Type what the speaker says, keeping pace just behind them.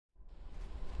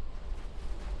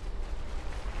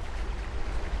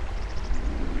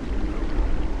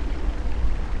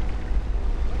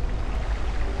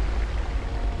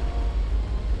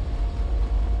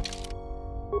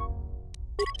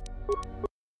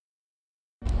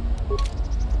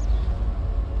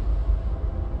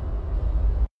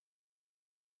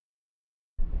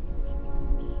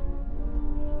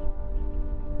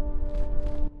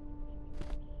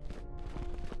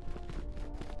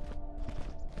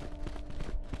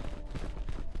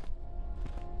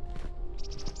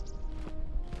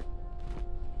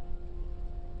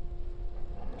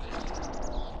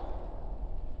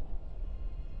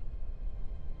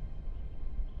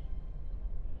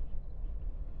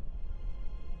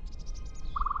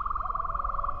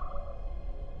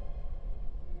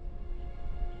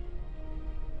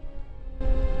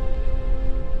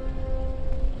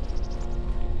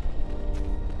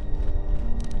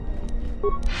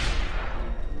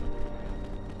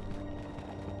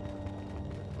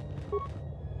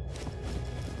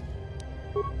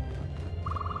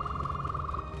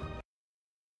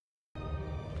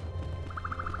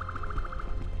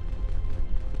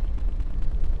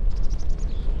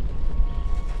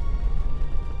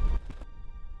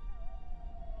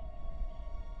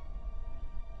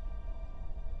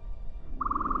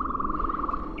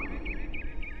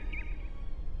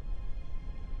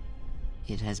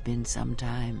It has been some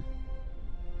time.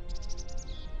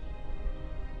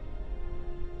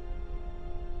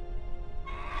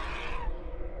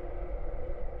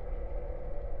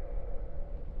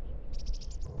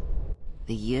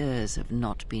 The years have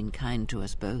not been kind to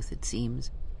us both, it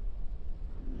seems.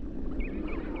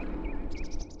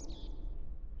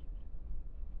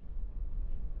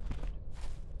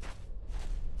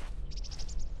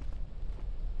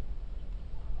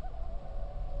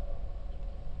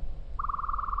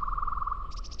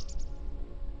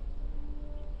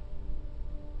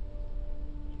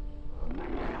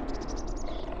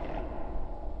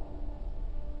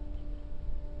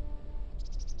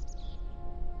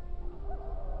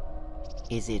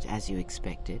 Is it as you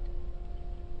expected?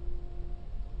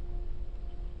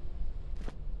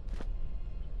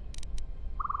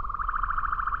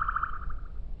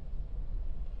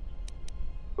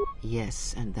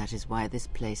 Yes, and that is why this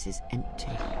place is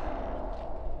empty.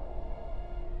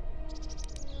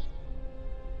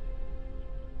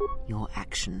 Your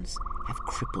actions have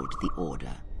crippled the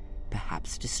Order,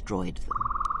 perhaps destroyed them.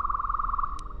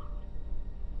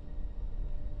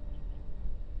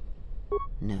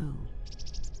 No.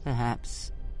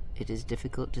 Perhaps. It is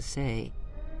difficult to say.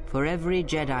 For every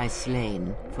Jedi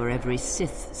slain, for every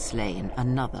Sith slain,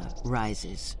 another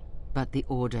rises. But the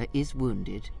Order is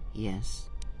wounded,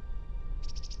 yes.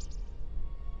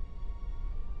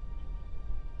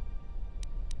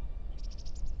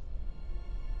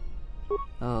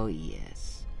 Oh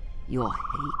yes, your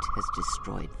hate has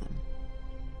destroyed them.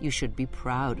 You should be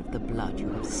proud of the blood you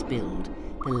have spilled,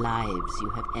 the lives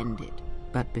you have ended.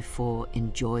 But before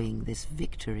enjoying this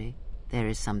victory, there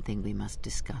is something we must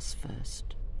discuss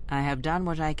first. I have done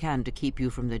what I can to keep you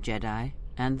from the Jedi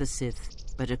and the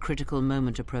Sith, but a critical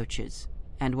moment approaches,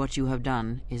 and what you have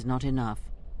done is not enough.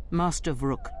 Master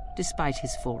Vrook, despite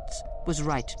his faults, was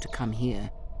right to come here.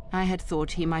 I had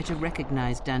thought he might have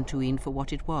recognized Dantooine for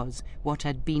what it was, what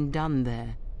had been done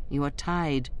there. You are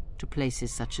tied to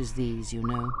places such as these, you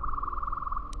know.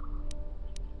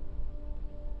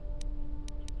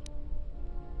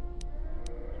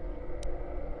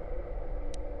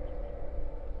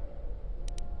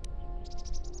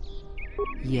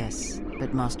 Yes,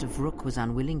 but Master Vrook was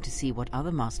unwilling to see what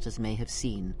other masters may have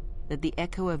seen. That the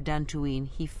echo of Dantooine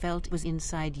he felt was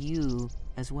inside you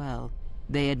as well.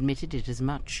 They admitted it as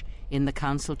much in the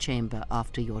council chamber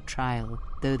after your trial,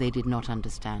 though they did not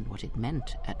understand what it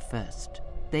meant at first.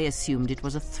 They assumed it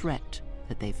was a threat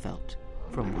that they felt.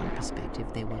 From one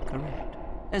perspective, they were correct.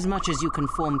 As much as you can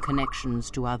form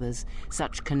connections to others,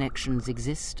 such connections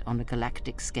exist on a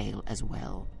galactic scale as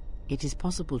well. It is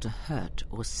possible to hurt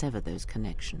or sever those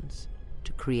connections,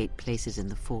 to create places in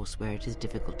the Force where it is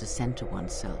difficult to center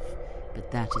oneself, but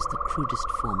that is the crudest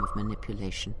form of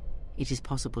manipulation. It is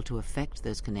possible to affect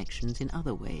those connections in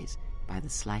other ways, by the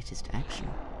slightest action,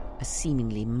 a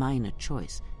seemingly minor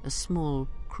choice, a small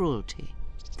cruelty.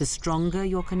 The stronger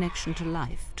your connection to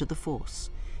life, to the Force,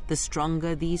 the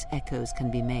stronger these echoes can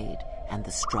be made, and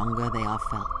the stronger they are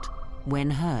felt.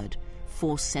 When heard,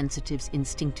 Force sensitives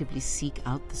instinctively seek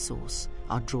out the source,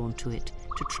 are drawn to it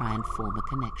to try and form a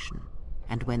connection.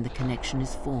 And when the connection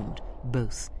is formed,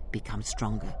 both become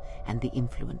stronger, and the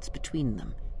influence between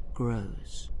them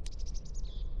grows.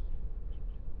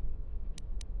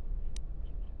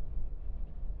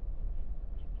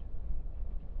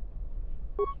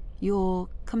 Your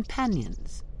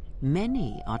companions,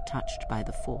 many are touched by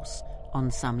the Force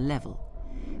on some level,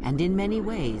 and in many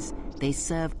ways they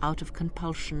serve out of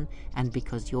compulsion and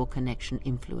because your connection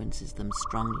influences them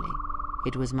strongly.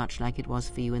 It was much like it was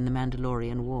for you in the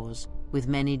Mandalorian Wars, with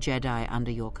many Jedi under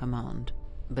your command.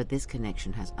 But this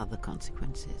connection has other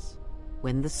consequences.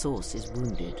 When the Source is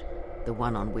wounded, the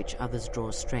one on which others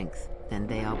draw strength, then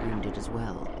they are wounded as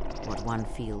well. What one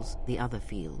feels, the other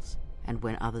feels. And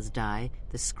when others die,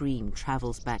 the scream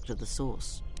travels back to the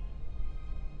Source.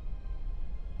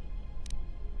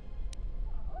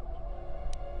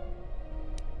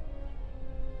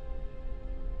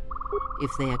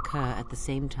 If they occur at the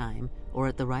same time, or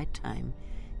at the right time,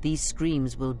 these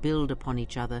screams will build upon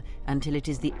each other until it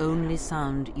is the only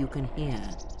sound you can hear.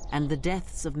 And the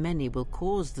deaths of many will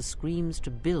cause the screams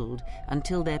to build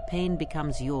until their pain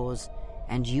becomes yours,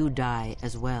 and you die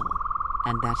as well.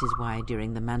 And that is why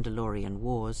during the Mandalorian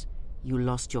Wars, you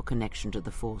lost your connection to the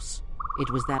Force.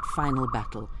 It was that final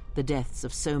battle, the deaths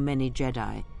of so many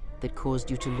Jedi, that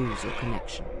caused you to lose your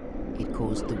connection. It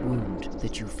caused the wound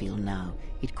that you feel now.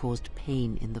 It caused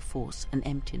pain in the Force, an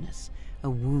emptiness, a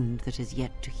wound that has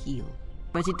yet to heal.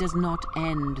 But it does not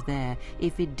end there.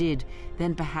 If it did,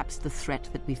 then perhaps the threat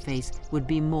that we face would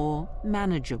be more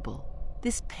manageable.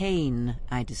 This pain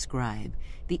I describe,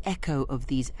 the echo of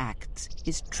these acts,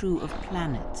 is true of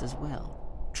planets as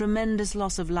well. Tremendous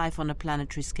loss of life on a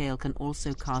planetary scale can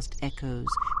also cast echoes,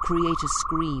 create a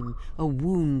scream, a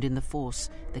wound in the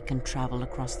Force that can travel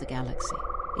across the galaxy.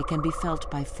 It can be felt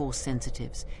by Force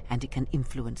sensitives, and it can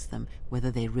influence them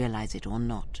whether they realize it or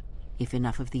not. If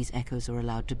enough of these echoes are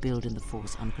allowed to build in the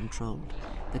Force uncontrolled,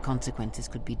 the consequences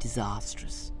could be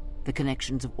disastrous. The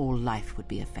connections of all life would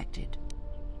be affected.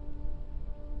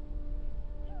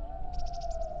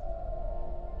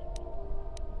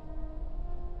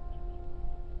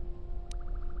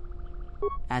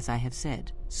 As I have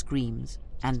said, screams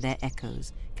and their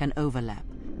echoes can overlap,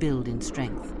 build in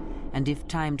strength, and if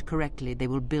timed correctly, they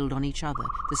will build on each other.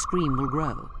 The scream will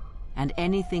grow, and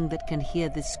anything that can hear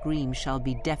this scream shall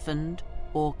be deafened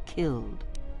or killed.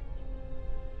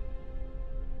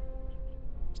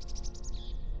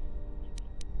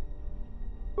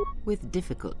 With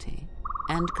difficulty,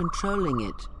 and controlling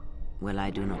it, well,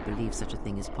 I do not believe such a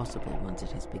thing is possible once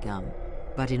it has begun.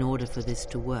 But in order for this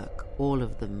to work, all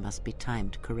of them must be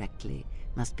timed correctly,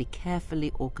 must be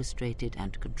carefully orchestrated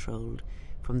and controlled,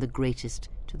 from the greatest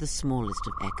to the smallest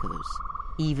of echoes,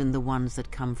 even the ones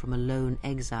that come from a lone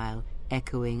exile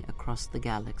echoing across the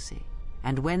galaxy.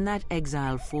 And when that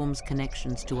exile forms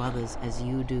connections to others as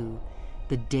you do,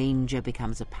 the danger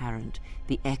becomes apparent,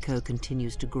 the echo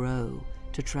continues to grow,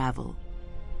 to travel.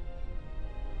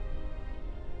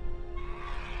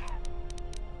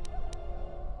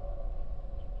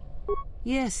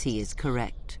 Yes, he is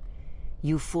correct.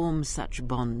 You form such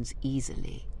bonds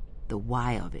easily. The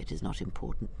why of it is not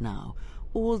important now.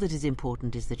 All that is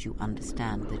important is that you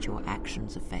understand that your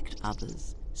actions affect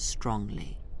others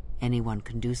strongly. Anyone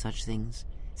can do such things,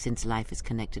 since life is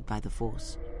connected by the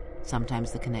Force.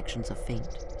 Sometimes the connections are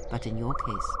faint, but in your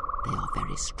case, they are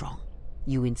very strong.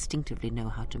 You instinctively know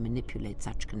how to manipulate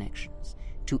such connections,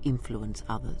 to influence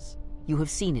others. You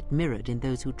have seen it mirrored in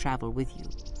those who travel with you.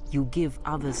 You give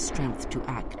others strength to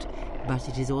act, but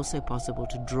it is also possible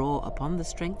to draw upon the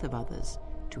strength of others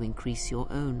to increase your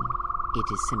own. It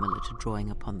is similar to drawing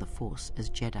upon the Force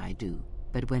as Jedi do,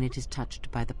 but when it is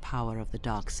touched by the power of the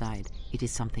dark side, it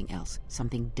is something else,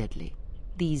 something deadly.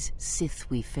 These Sith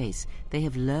we face, they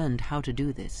have learned how to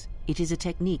do this. It is a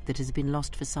technique that has been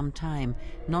lost for some time,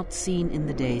 not seen in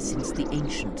the day since the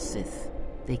ancient Sith.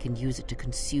 They can use it to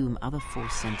consume other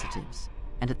Force sensitives,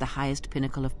 and at the highest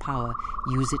pinnacle of power,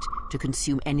 use it to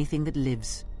consume anything that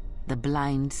lives. The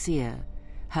blind seer,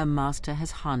 her master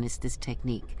has harnessed this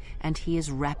technique, and he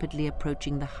is rapidly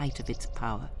approaching the height of its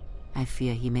power. I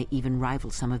fear he may even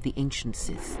rival some of the ancient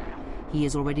Sith. He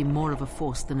is already more of a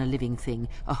force than a living thing,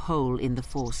 a hole in the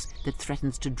Force that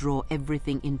threatens to draw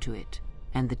everything into it.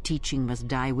 And the teaching must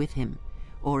die with him,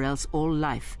 or else all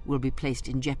life will be placed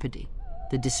in jeopardy.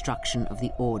 The destruction of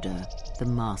the Order, the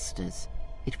Masters,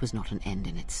 it was not an end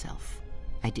in itself.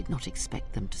 I did not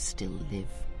expect them to still live.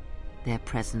 Their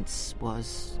presence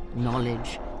was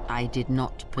knowledge I did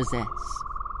not possess.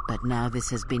 But now this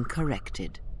has been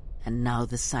corrected, and now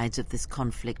the sides of this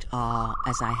conflict are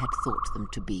as I had thought them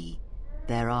to be.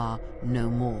 There are no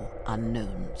more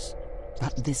unknowns.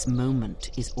 But this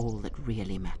moment is all that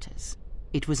really matters.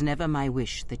 It was never my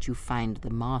wish that you find the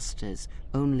Masters,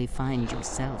 only find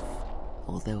yourself.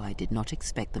 Although I did not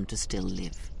expect them to still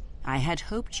live. I had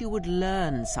hoped you would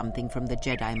learn something from the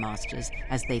Jedi Masters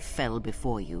as they fell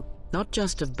before you. Not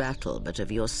just of battle, but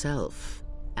of yourself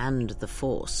and the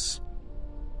Force.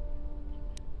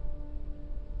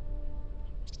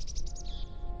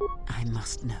 I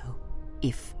must know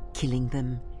if killing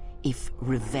them, if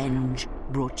revenge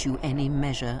brought you any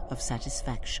measure of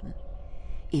satisfaction.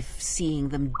 If seeing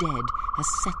them dead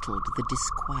has settled the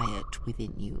disquiet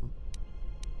within you.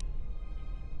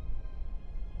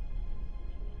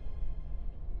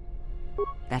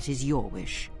 That is your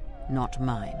wish, not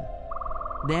mine.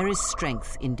 There is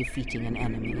strength in defeating an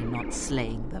enemy, not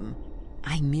slaying them.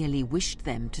 I merely wished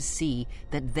them to see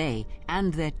that they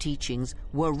and their teachings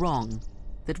were wrong,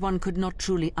 that one could not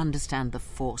truly understand the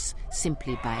Force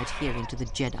simply by adhering to the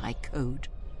Jedi Code.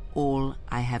 All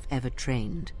I have ever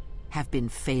trained have been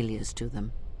failures to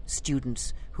them.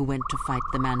 Students who went to fight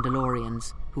the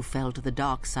Mandalorians, who fell to the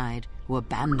dark side, who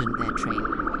abandoned their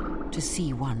training. To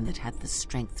see one that had the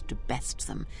strength to best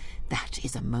them, that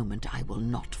is a moment I will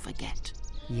not forget.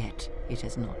 Yet it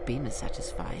has not been as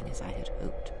satisfying as I had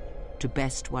hoped. To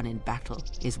best one in battle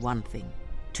is one thing.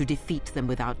 To defeat them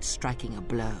without striking a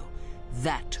blow,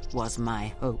 that was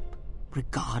my hope.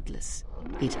 Regardless,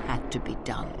 it had to be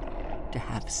done. To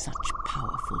have such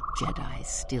powerful Jedi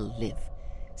still live,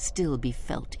 still be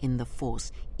felt in the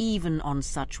Force, even on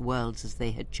such worlds as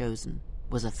they had chosen,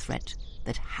 was a threat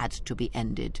that had to be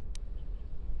ended.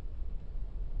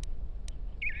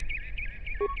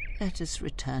 let us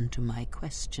return to my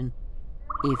question.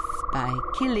 If by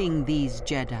killing these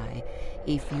Jedi,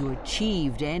 if you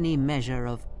achieved any measure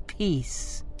of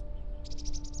peace...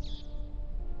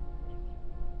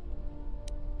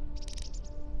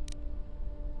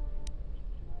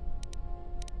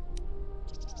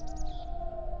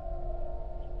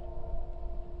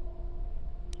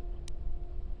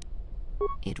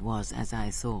 It was as I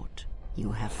thought.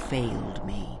 You have failed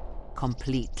me,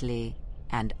 completely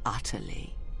and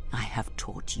utterly. I have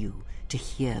taught you to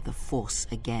hear the Force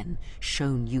again,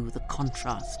 shown you the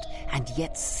contrast, and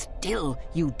yet still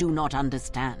you do not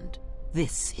understand.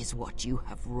 This is what you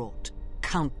have wrought.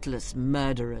 Countless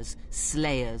murderers,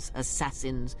 slayers,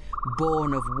 assassins,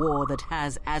 born of war that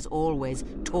has, as always,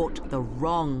 taught the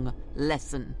wrong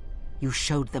lesson. You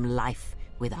showed them life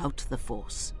without the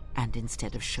Force, and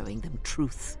instead of showing them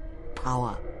truth,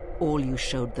 power, all you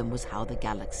showed them was how the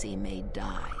galaxy may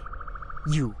die.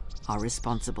 You are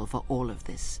responsible for all of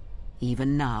this.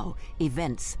 Even now,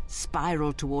 events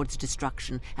spiral towards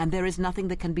destruction, and there is nothing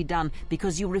that can be done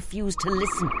because you refuse to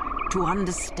listen, to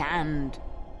understand.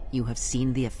 You have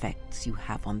seen the effects you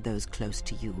have on those close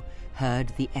to you, heard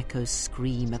the echoes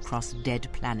scream across dead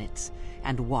planets,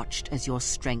 and watched as your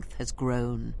strength has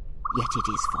grown. Yet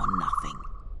it is for nothing.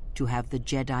 To have the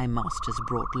Jedi Masters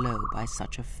brought low by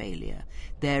such a failure,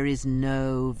 there is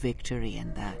no victory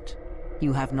in that.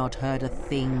 You have not heard a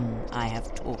thing I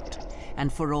have taught,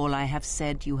 and for all I have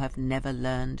said, you have never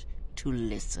learned to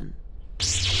listen.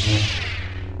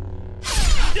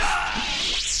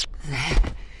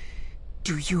 There.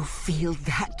 Do you feel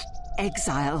that,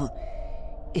 exile?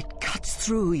 It cuts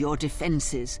through your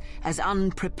defenses, as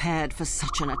unprepared for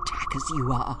such an attack as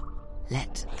you are.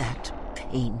 Let that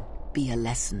pain be a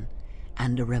lesson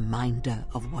and a reminder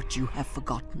of what you have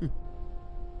forgotten.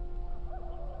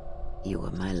 You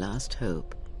were my last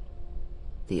hope,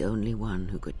 the only one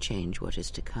who could change what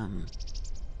is to come.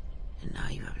 And now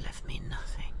you have left me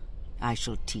nothing. I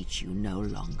shall teach you no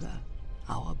longer.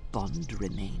 Our bond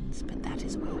remains, but that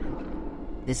is all.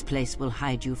 This place will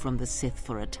hide you from the Sith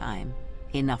for a time,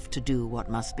 enough to do what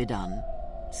must be done.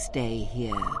 Stay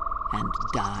here and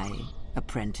die,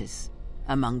 apprentice,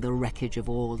 among the wreckage of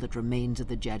all that remains of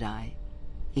the Jedi.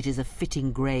 It is a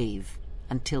fitting grave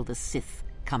until the Sith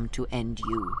come to end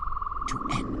you, to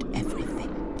end everything.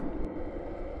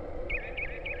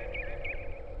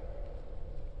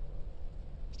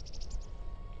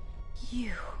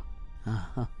 You...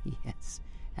 Ah, yes.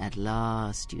 At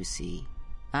last, you see.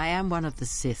 I am one of the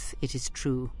Sith, it is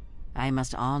true. I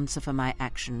must answer for my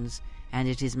actions, and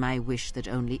it is my wish that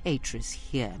only Atris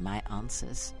hear my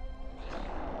answers.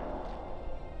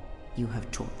 You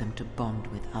have taught them to bond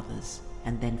with others,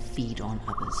 and then feed on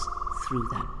others through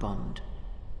that bond.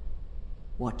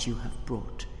 What you have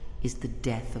brought is the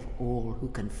death of all who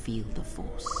can feel the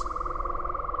Force.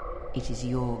 It is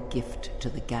your gift to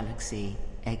the galaxy,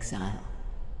 exile.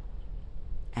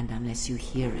 And unless you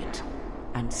hear it,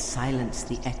 and silence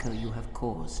the echo you have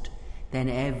caused, then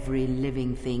every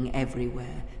living thing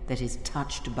everywhere that is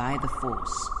touched by the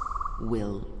Force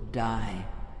will die.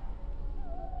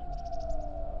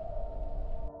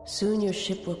 Soon your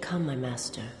ship will come, my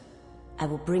master. I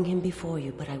will bring him before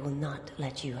you, but I will not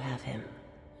let you have him.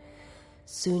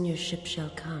 Soon your ship shall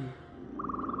come,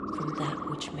 from that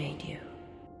which made you.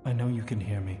 I know you can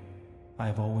hear me. I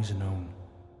have always known.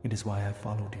 It is why I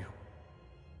followed you.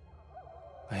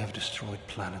 I have destroyed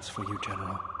planets for you,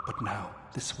 General. But now,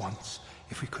 this once,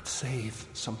 if we could save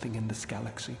something in this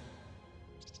galaxy.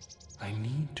 I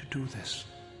need to do this,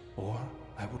 or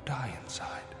I will die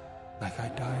inside, like I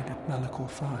died at Malachor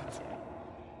 5.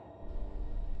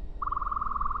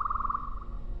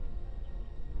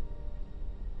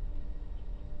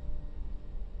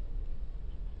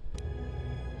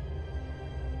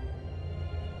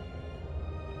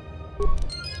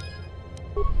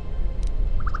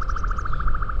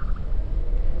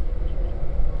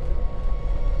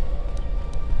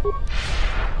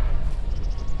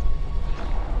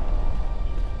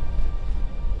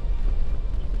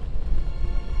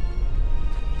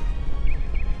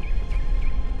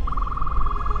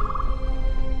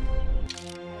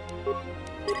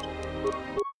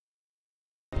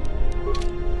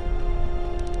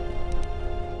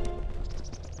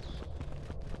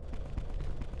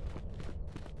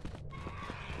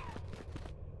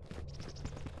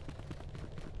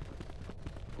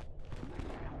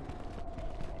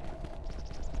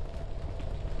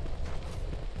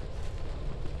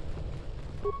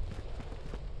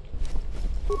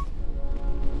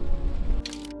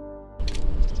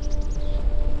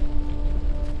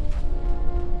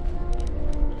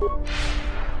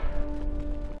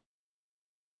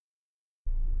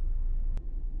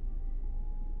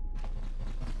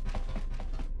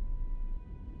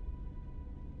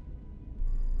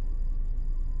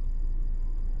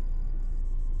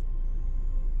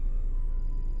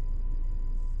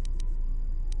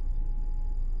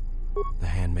 The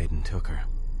handmaiden took her.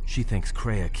 She thinks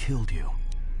Kreia killed you.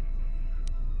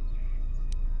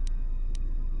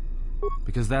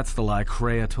 Because that's the lie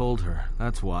Kreia told her,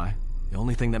 that's why. The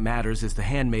only thing that matters is the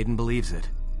handmaiden believes it.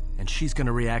 And she's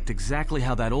gonna react exactly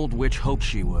how that old witch hoped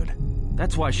she would.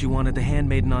 That's why she wanted the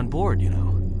handmaiden on board, you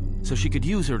know. So she could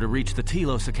use her to reach the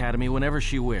Telos Academy whenever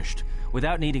she wished,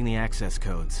 without needing the access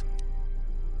codes.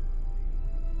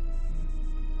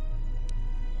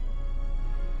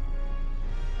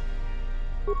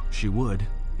 She would,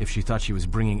 if she thought she was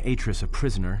bringing Atris a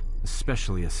prisoner,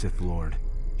 especially a Sith Lord.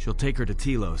 She'll take her to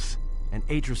Telos, and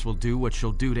Atris will do what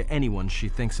she'll do to anyone she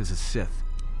thinks is a Sith.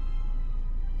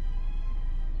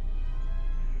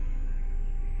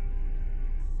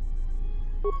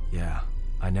 Yeah,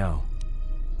 I know.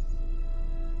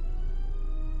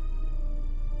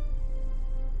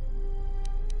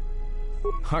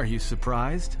 Are you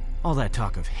surprised? All that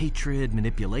talk of hatred,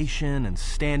 manipulation, and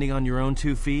standing on your own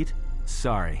 2 feet?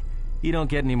 Sorry, you don't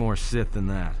get any more Sith than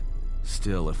that.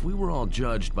 Still, if we were all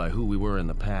judged by who we were in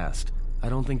the past, I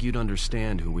don't think you'd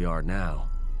understand who we are now.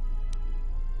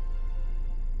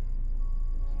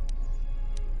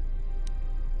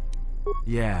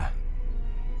 Yeah.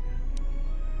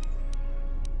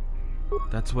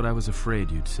 That's what I was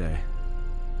afraid you'd say.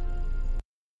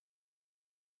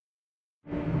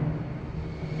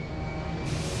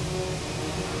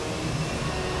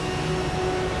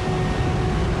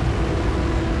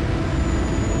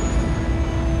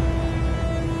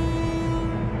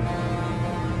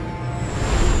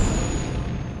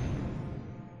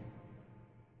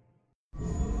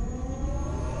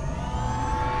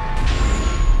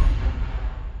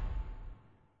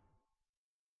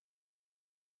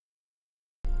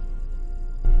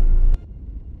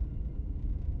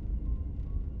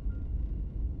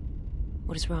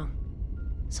 What is wrong?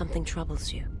 Something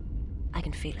troubles you. I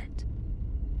can feel it.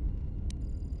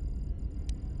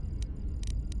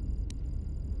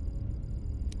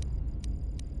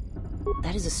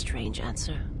 That is a strange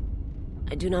answer.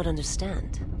 I do not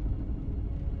understand.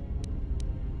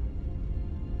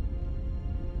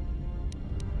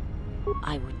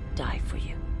 I would die for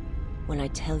you. When I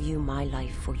tell you my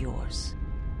life for yours,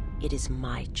 it is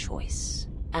my choice.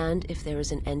 And if there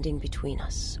is an ending between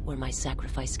us, where my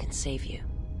sacrifice can save you,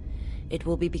 it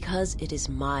will be because it is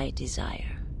my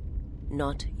desire,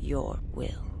 not your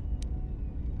will.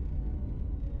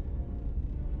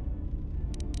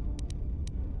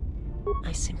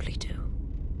 I simply do.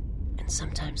 And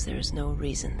sometimes there is no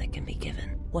reason that can be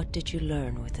given. What did you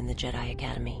learn within the Jedi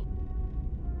Academy?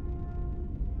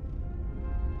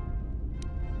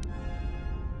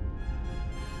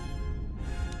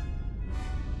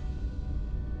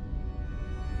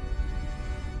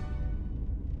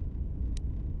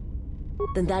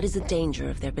 Then that is the danger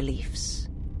of their beliefs.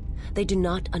 They do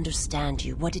not understand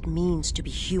you, what it means to be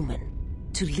human,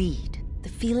 to lead. The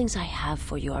feelings I have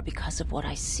for you are because of what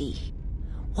I see,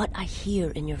 what I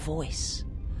hear in your voice.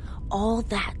 All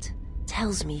that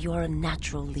tells me you are a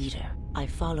natural leader. I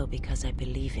follow because I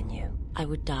believe in you. I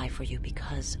would die for you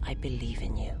because I believe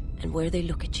in you. And where they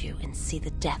look at you and see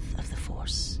the death of the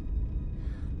Force,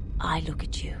 I look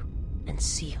at you and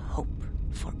see hope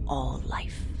for all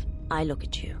life. I look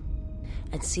at you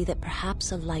and see that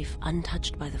perhaps a life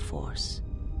untouched by the Force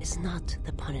is not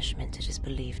the punishment it is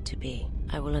believed to be.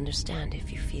 I will understand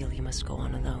if you feel you must go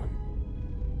on alone,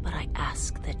 but I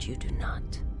ask that you do not.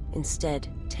 Instead,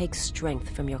 take strength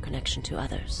from your connection to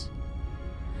others.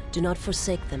 Do not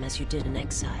forsake them as you did in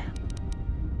exile.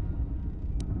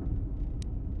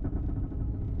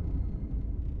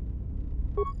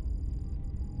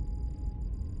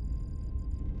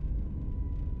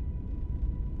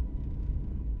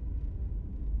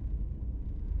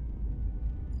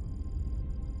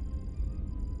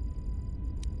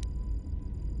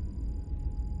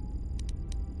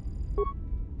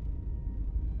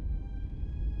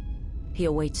 He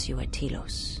awaits you at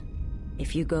Telos.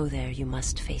 If you go there, you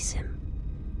must face him.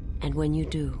 And when you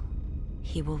do,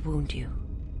 he will wound you,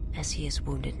 as he has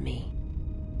wounded me.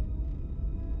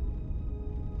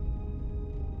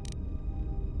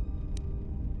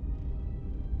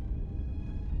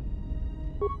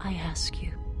 I ask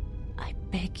you, I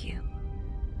beg you,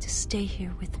 to stay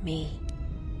here with me.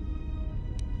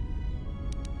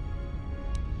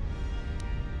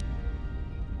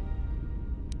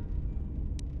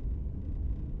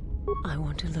 I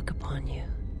want to look upon you,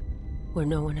 where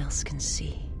no one else can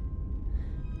see,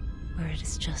 where it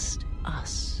is just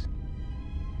us.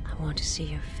 I want to see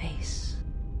your face,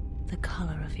 the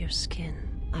color of your skin.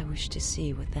 I wish to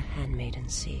see what the handmaiden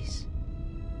sees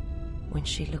when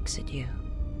she looks at you,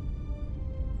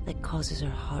 that causes her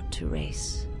heart to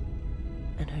race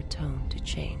and her tone to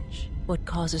change. What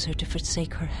causes her to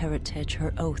forsake her heritage,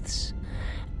 her oaths,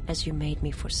 as you made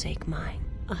me forsake mine?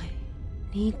 I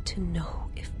need to know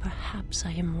if perhaps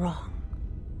I am wrong.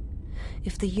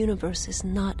 If the universe is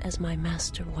not as my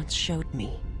master once showed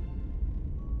me.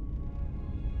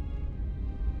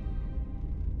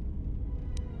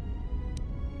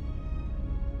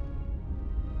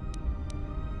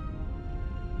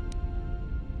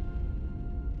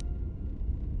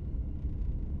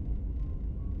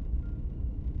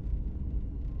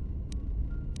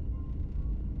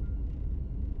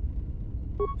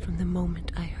 From the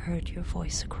moment I heard your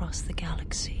voice across the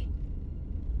galaxy,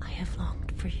 I have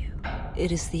longed for you.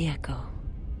 It is the echo,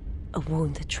 a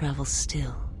wound that travels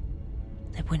still,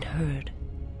 that when heard,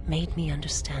 made me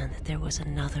understand that there was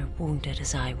another wounded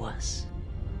as I was.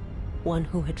 One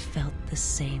who had felt the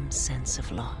same sense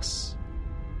of loss.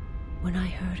 When I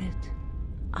heard it,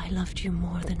 I loved you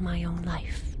more than my own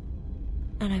life.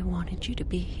 And I wanted you to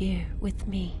be here with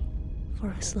me,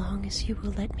 for as long as you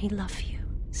will let me love you.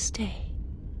 Stay.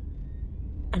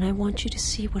 And I want you to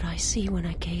see what I see when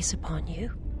I gaze upon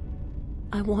you.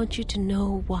 I want you to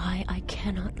know why I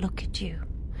cannot look at you,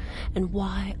 and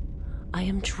why I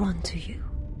am drawn to you.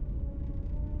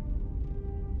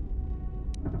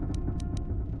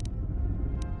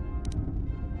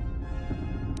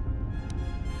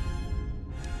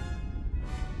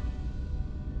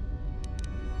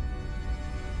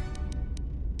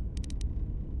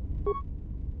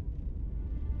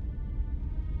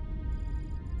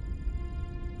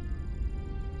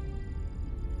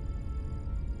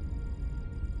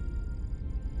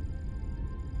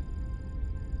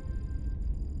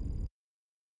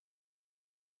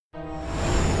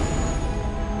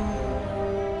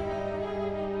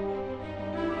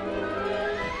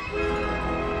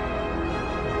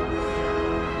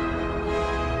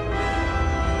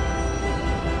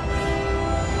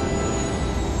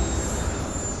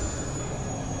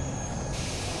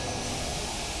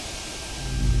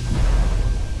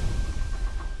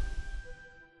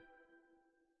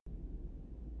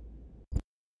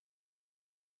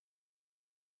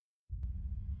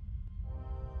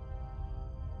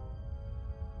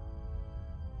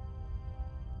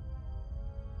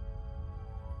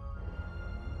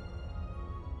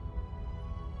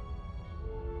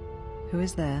 Who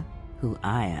is there? Who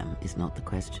I am is not the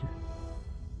question.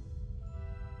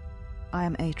 I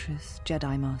am Atris,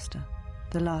 Jedi Master,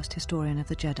 the last historian of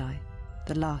the Jedi,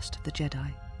 the last of the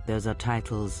Jedi. Those are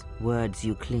titles, words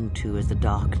you cling to as the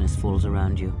darkness falls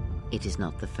around you. It is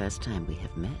not the first time we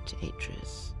have met,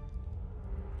 Atris.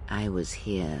 I was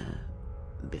here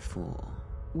before.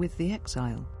 With the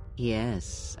exile?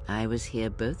 Yes, I was here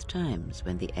both times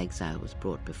when the exile was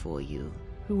brought before you.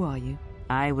 Who are you?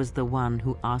 I was the one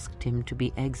who asked him to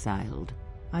be exiled.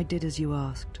 I did as you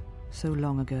asked, so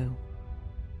long ago.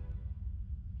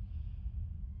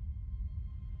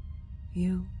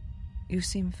 You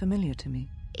seem familiar to me.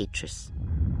 Atris,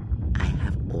 I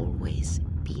have always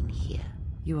been here.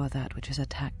 You are that which has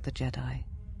attacked the Jedi.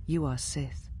 You are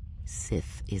Sith.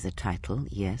 Sith is a title,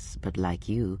 yes, but like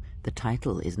you, the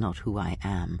title is not who I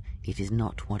am. It is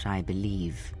not what I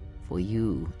believe. For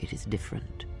you, it is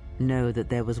different. Know that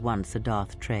there was once a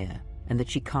Darth Treya, and that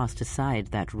she cast aside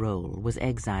that role, was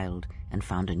exiled, and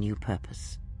found a new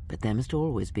purpose. But there must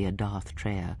always be a Darth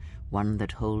Treya, one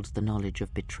that holds the knowledge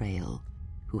of betrayal,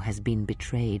 who has been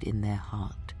betrayed in their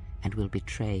heart, and will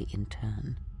betray in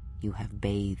turn. You have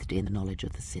bathed in the knowledge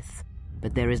of the Sith,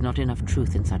 but there is not enough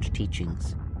truth in such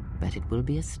teachings. But it will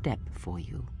be a step for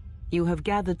you. You have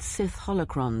gathered Sith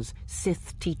holocrons,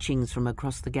 Sith teachings from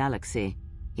across the galaxy.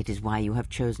 It is why you have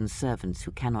chosen servants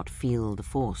who cannot feel the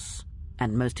Force.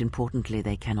 And most importantly,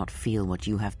 they cannot feel what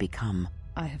you have become.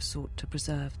 I have sought to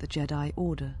preserve the Jedi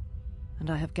Order, and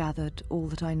I have gathered all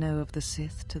that I know of the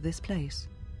Sith to this place,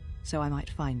 so I might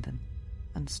find them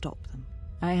and stop them.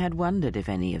 I had wondered if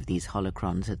any of these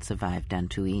holocrons had survived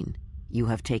Dantooine. You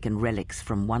have taken relics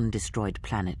from one destroyed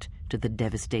planet to the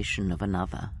devastation of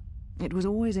another. It was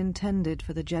always intended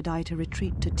for the Jedi to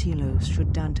retreat to Telos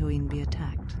should Dantooine be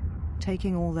attacked,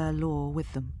 taking all their lore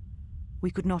with them.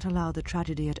 We could not allow the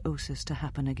tragedy at Ossus to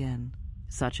happen again.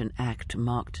 Such an act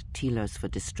marked Telos for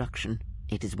destruction.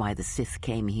 It is why the Sith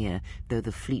came here, though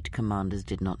the fleet commanders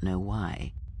did not know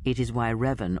why. It is why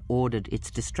Revan ordered its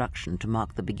destruction to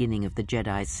mark the beginning of the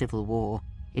Jedi's civil war.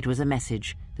 It was a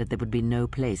message that there would be no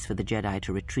place for the Jedi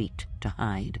to retreat, to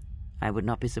hide. I would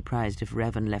not be surprised if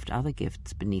Revan left other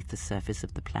gifts beneath the surface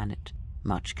of the planet.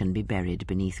 Much can be buried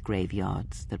beneath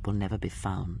graveyards that will never be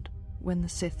found. When the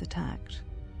Sith attacked,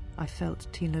 I felt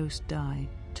Telos die.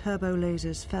 Turbo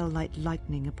lasers fell like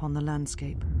lightning upon the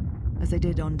landscape, as they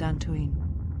did on Dantooine,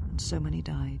 and so many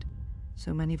died.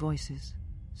 So many voices,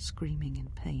 screaming in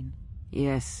pain.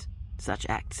 Yes, such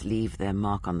acts leave their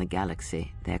mark on the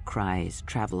galaxy. Their cries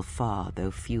travel far,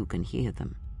 though few can hear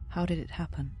them. How did it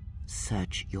happen?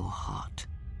 Search your heart.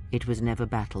 It was never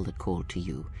battle that called to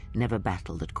you, never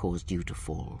battle that caused you to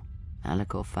fall.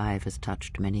 Alacor 5 has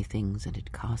touched many things, and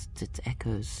it casts its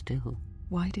echoes still.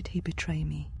 Why did he betray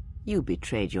me? You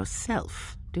betrayed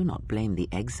yourself. Do not blame the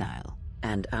exile.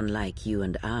 And unlike you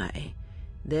and I,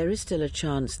 there is still a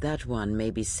chance that one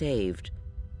may be saved.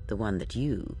 The one that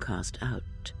you cast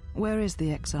out. Where is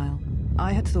the exile?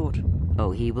 I had thought...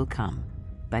 Oh, he will come,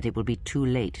 but it will be too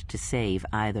late to save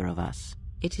either of us.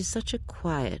 It is such a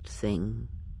quiet thing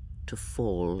to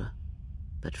fall,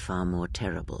 but far more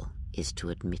terrible is to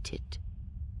admit it.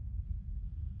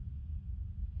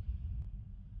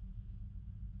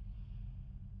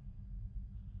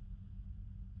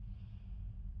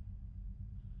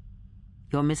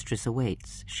 Your mistress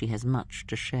awaits. She has much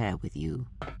to share with you.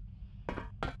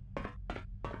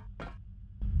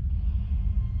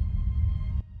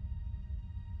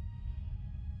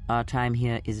 Our time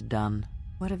here is done.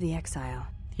 What of the exile?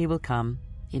 He will come,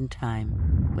 in time.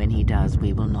 When he does,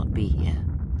 we will not be here.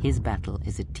 His battle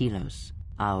is at Telos.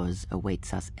 Ours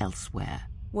awaits us elsewhere.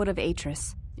 What of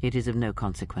Atris? It is of no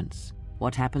consequence.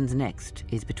 What happens next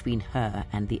is between her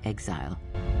and the exile.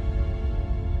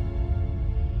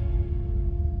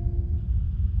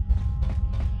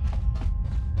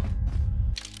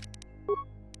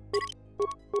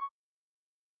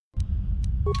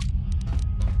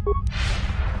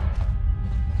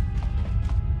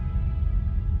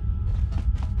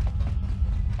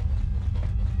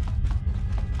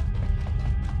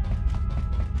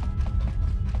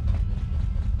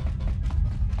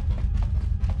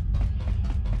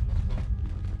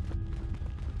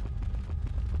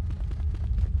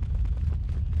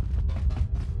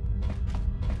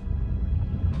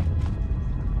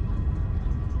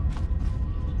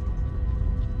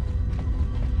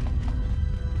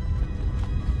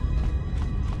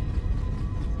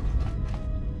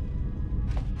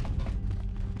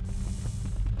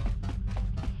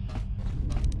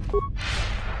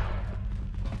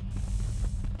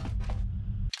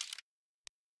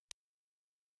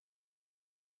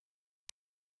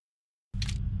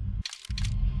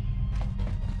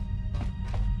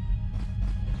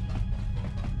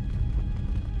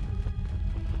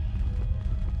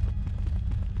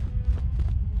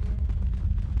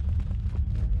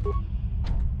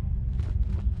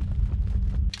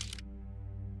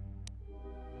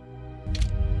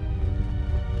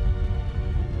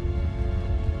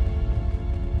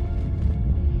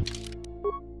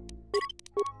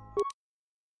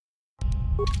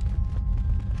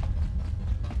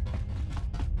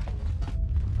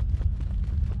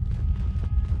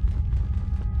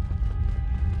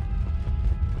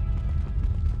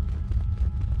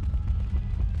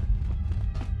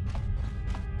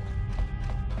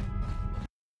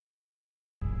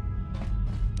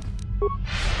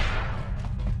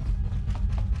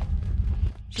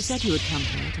 She said you would come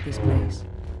here to this place.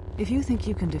 If you think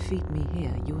you can defeat me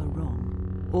here, you are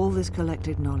wrong. All this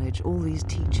collected knowledge, all these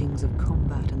teachings of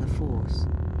combat and the Force,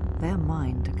 they are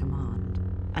mine to command.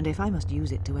 And if I must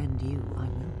use it to end you, I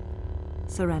will.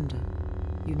 Surrender.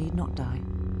 You need not die.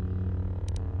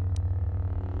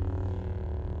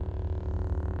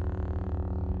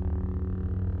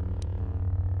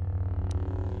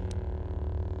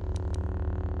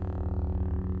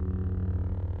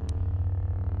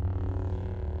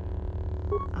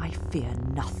 I fear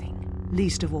nothing,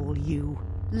 least of all you.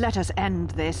 Let us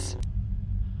end this.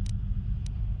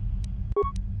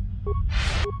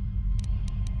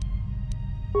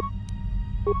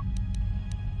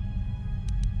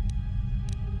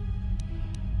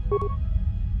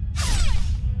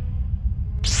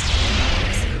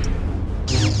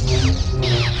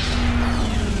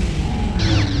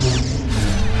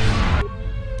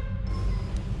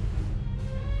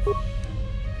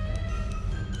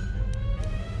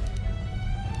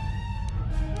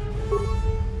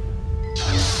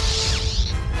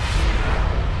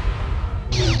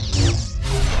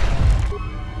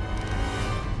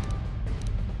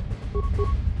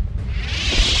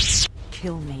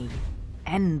 Kill me.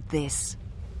 End this.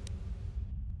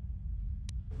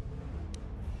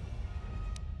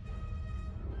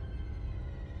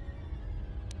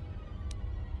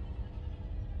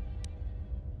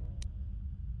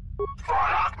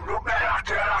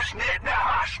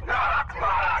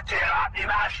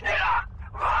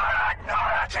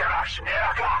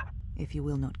 If you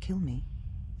will not kill me,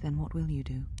 then what will you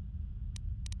do?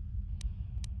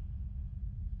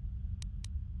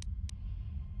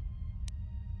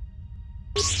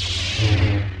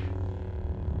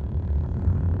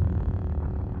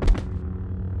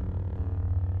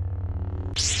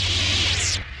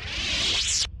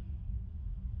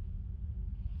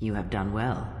 You have done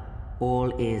well.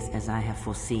 All is as I have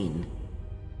foreseen.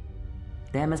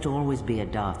 There must always be a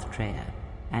Darth Treya,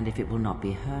 and if it will not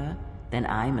be her, then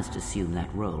I must assume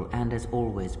that role, and as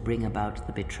always bring about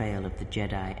the betrayal of the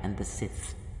Jedi and the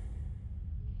Sith.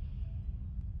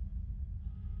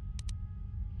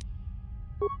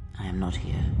 I am not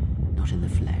here, not in the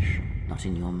flesh, not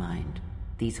in your mind.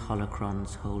 These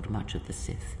holocrons hold much of the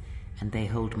Sith, and they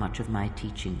hold much of my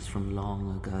teachings from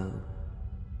long ago.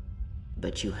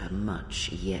 But you have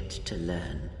much yet to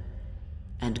learn,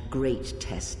 and great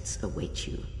tests await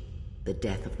you. The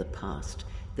death of the past,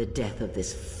 the death of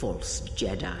this false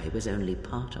Jedi was only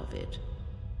part of it.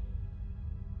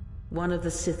 One of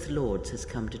the Sith Lords has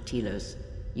come to Telos.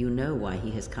 You know why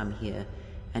he has come here,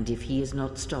 and if he is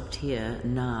not stopped here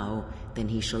now, then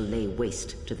he shall lay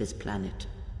waste to this planet.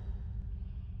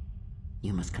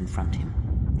 You must confront him.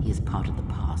 He is part of the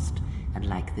past, and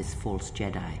like this false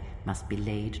Jedi, must be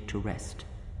laid to rest.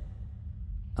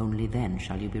 Only then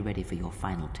shall you be ready for your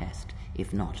final test.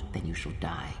 If not, then you shall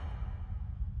die.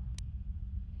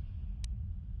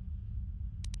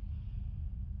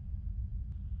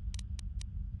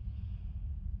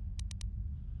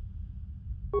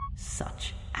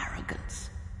 Such arrogance.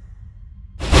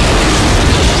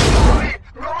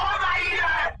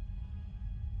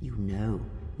 You know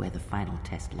where the final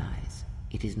test lies.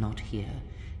 It is not here,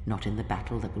 not in the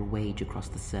battle that will wage across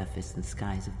the surface and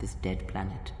skies of this dead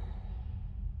planet.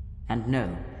 And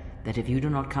know that if you do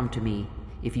not come to me,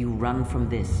 if you run from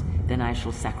this, then I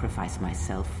shall sacrifice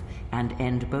myself and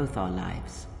end both our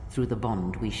lives through the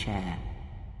bond we share.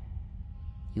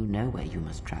 You know where you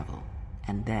must travel,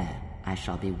 and there I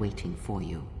shall be waiting for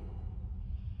you.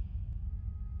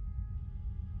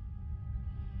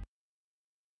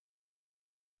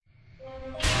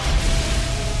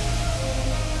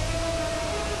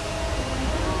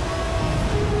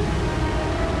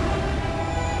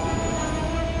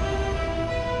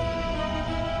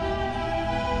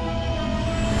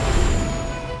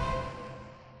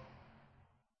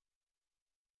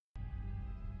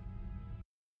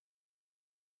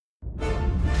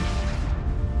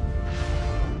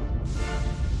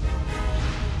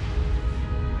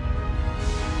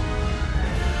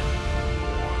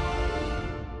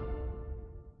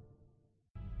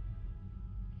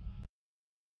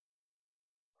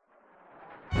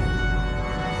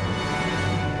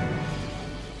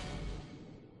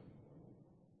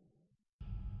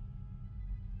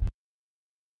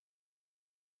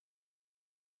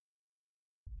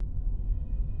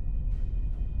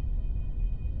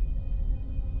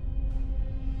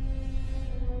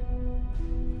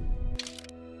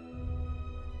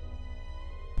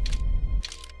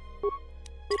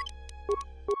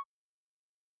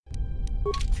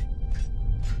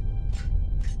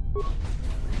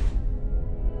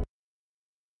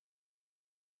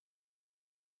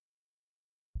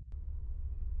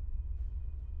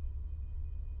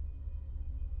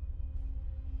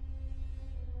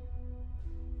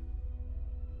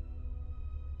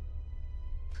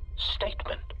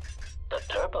 Statement. The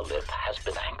turbolift has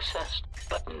been accessed,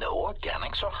 but no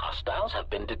organics or hostiles have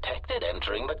been detected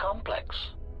entering the complex.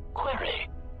 Query.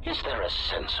 Is there a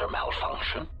sensor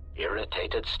malfunction?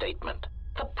 Irritated statement.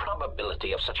 The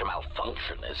probability of such a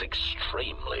malfunction is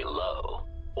extremely low.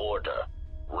 Order.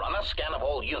 Run a scan of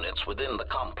all units within the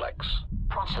complex.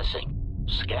 Processing.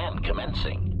 Scan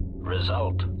commencing.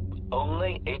 Result.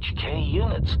 Only HK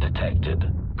units detected.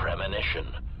 Premonition.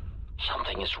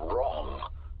 Something is wrong.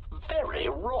 Very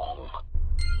wrong.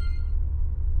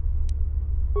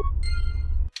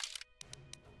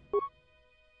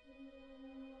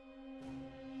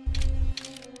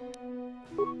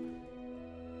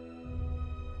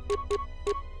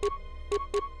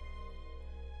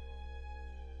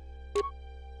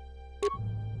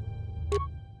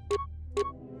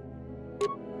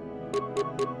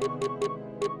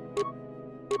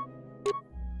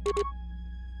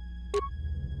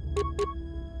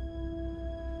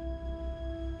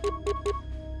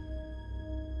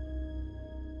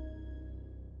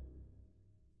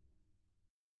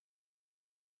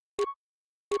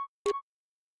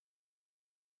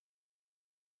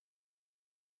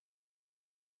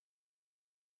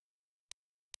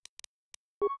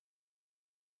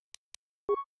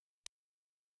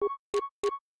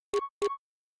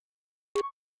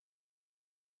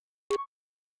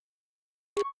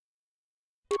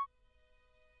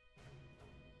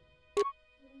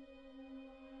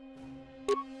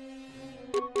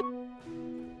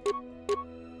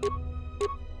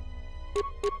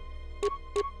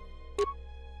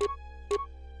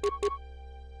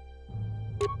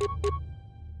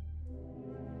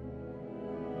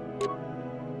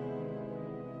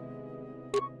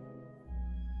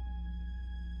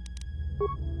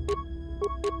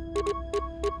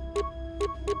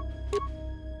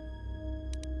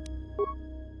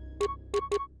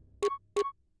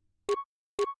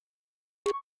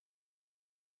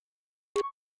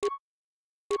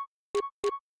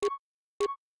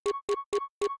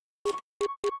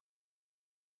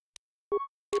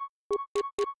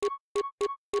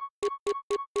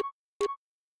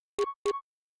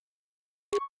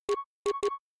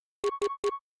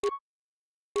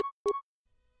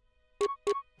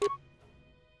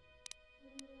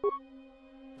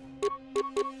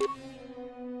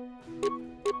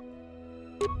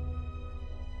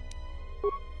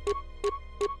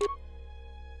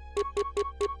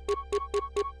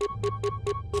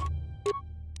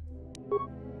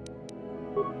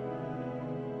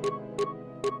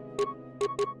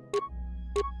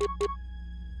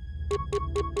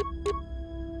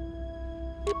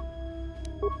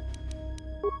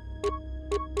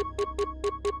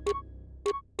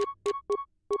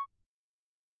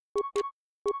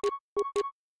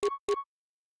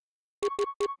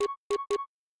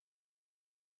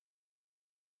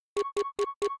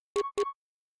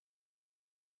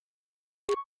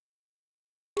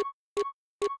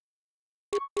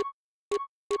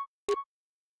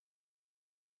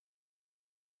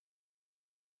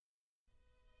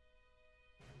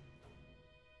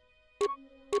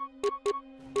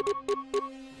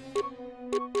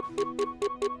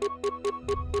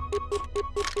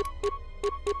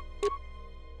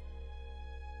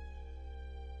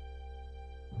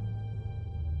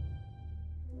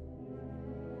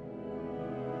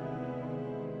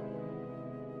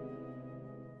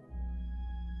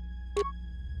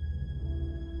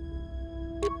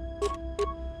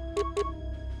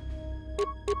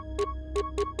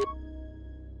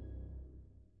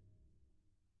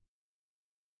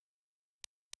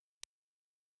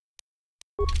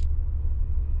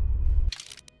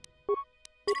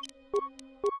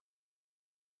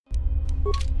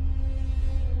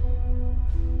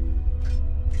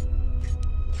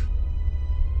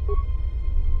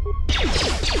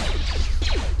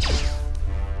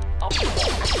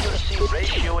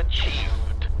 Ratio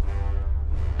achieved.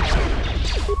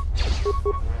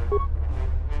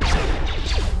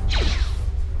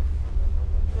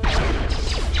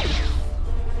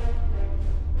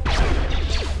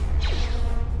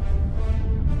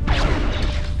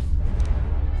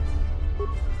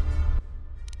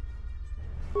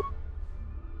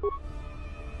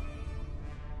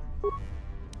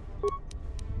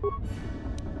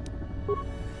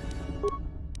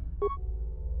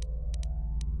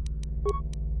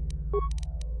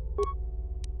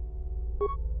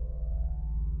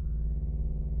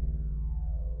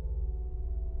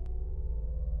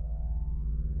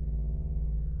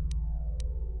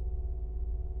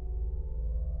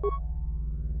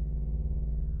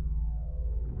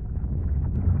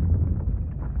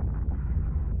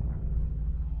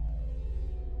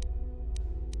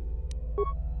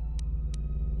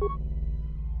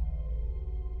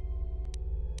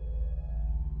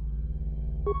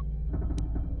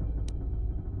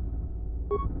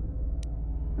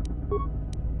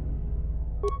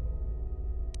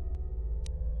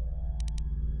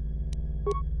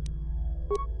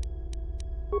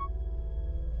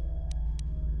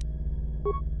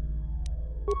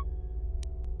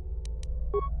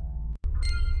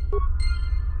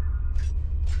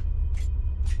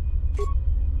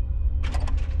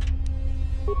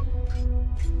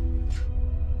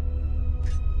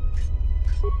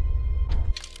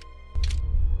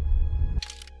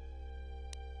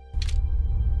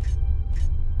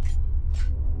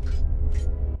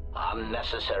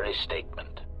 Unnecessary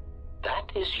statement.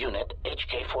 That is Unit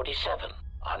HK-47.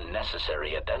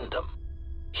 Unnecessary addendum.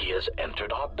 He has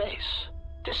entered our base.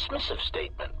 Dismissive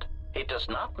statement. It does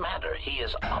not matter. He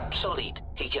is obsolete.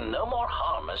 He can no more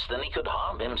harm us than he could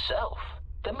harm himself.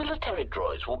 The military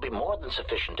droids will be more than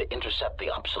sufficient to intercept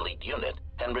the obsolete unit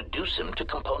and reduce him to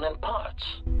component parts.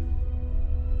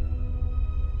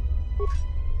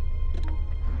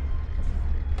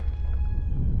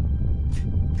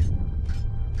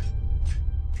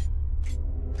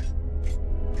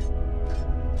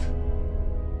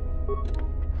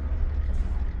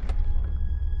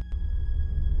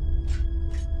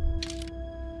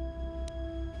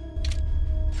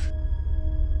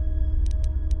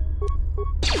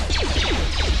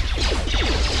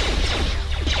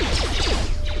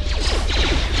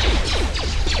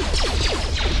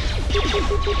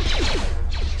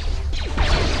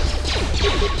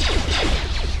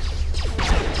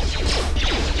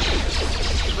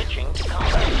 Switching to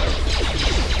combat mode.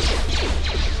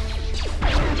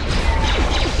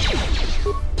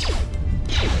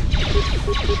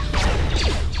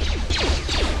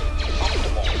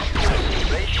 Optimal accuracy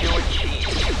ratio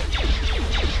achieved.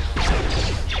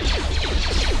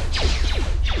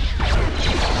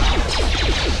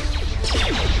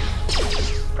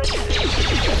 Prejudice.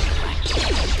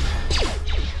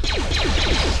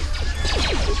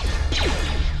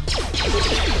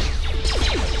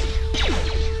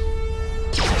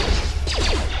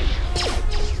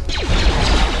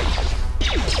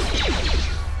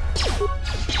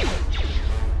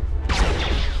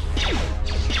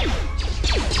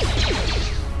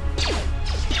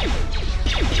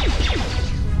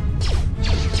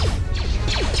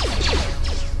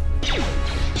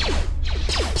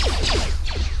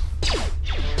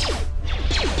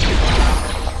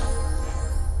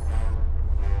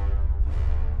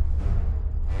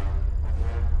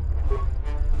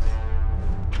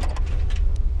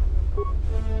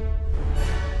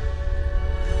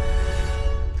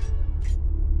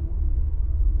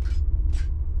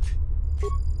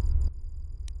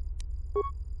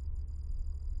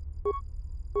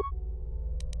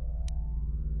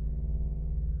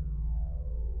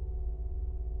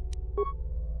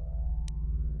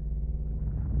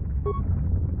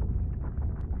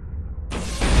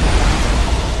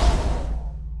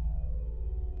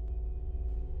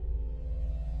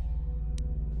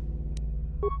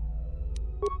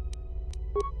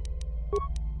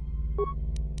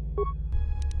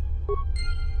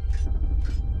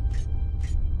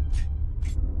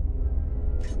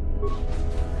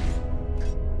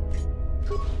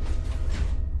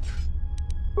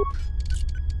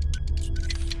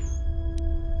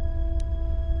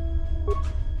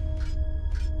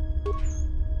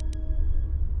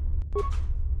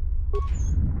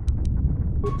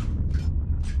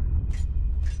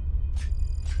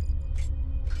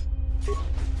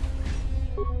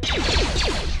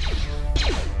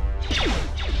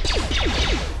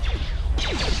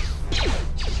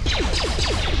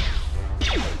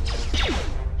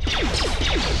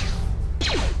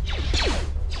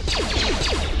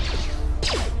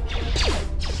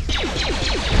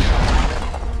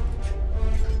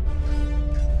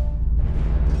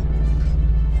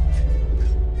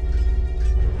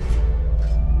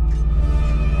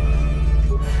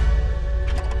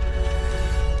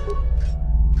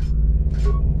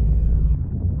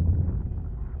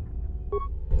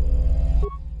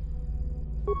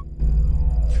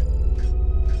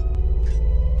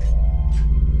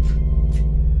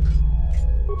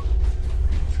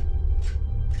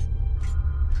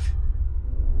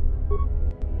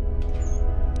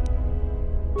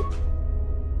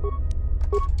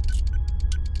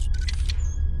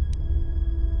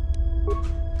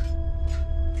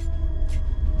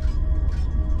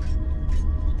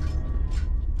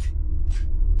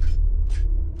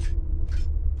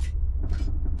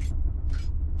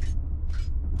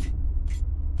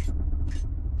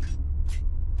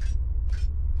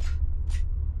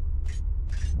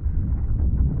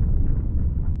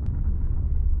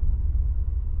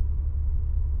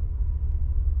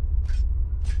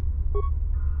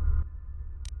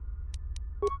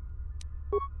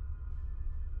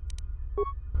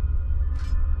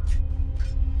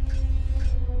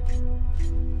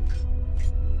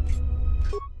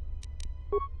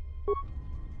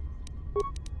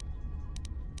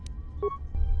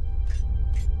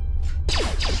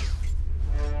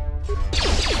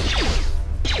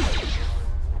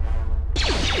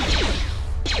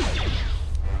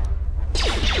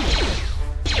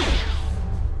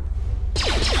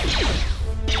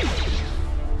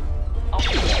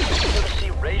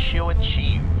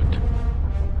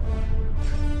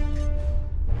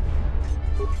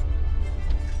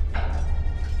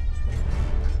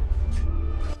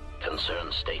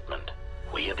 Statement.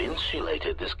 We have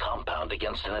insulated this compound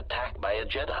against an attack by a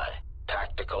Jedi.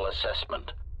 Tactical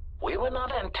assessment. We were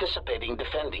not anticipating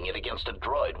defending it against a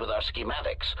droid with our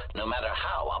schematics, no matter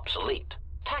how obsolete.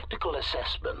 Tactical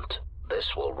assessment.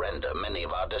 This will render many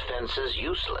of our defenses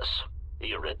useless.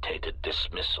 Irritated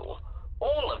dismissal.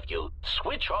 All of you,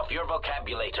 switch off your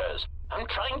vocabulators. I'm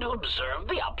trying to observe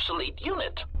the obsolete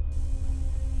unit.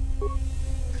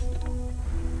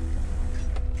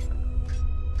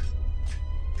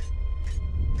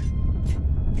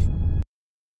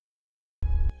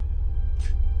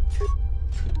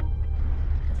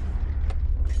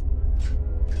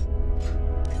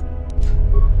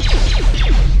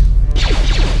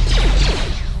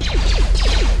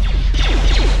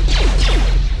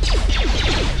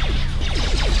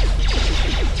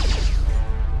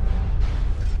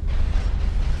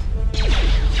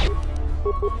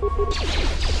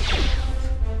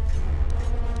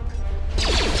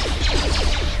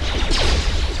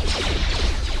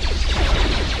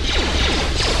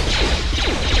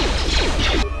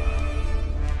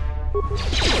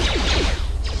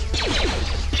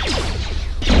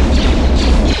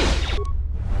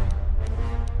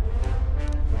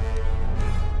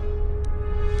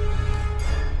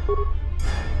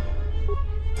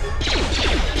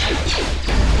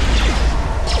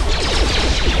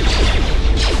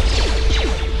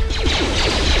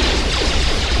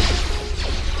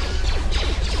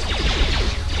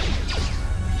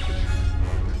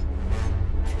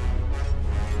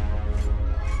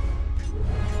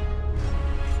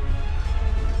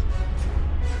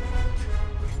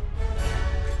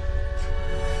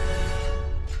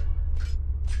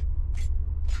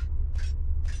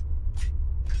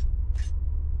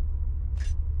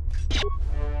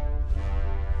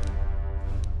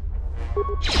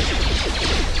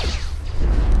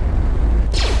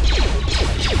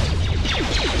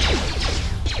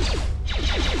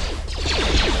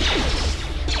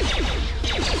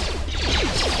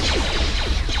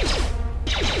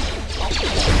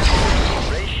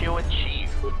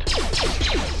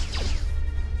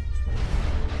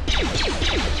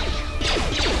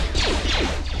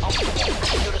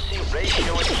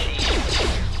 Ratio achieved.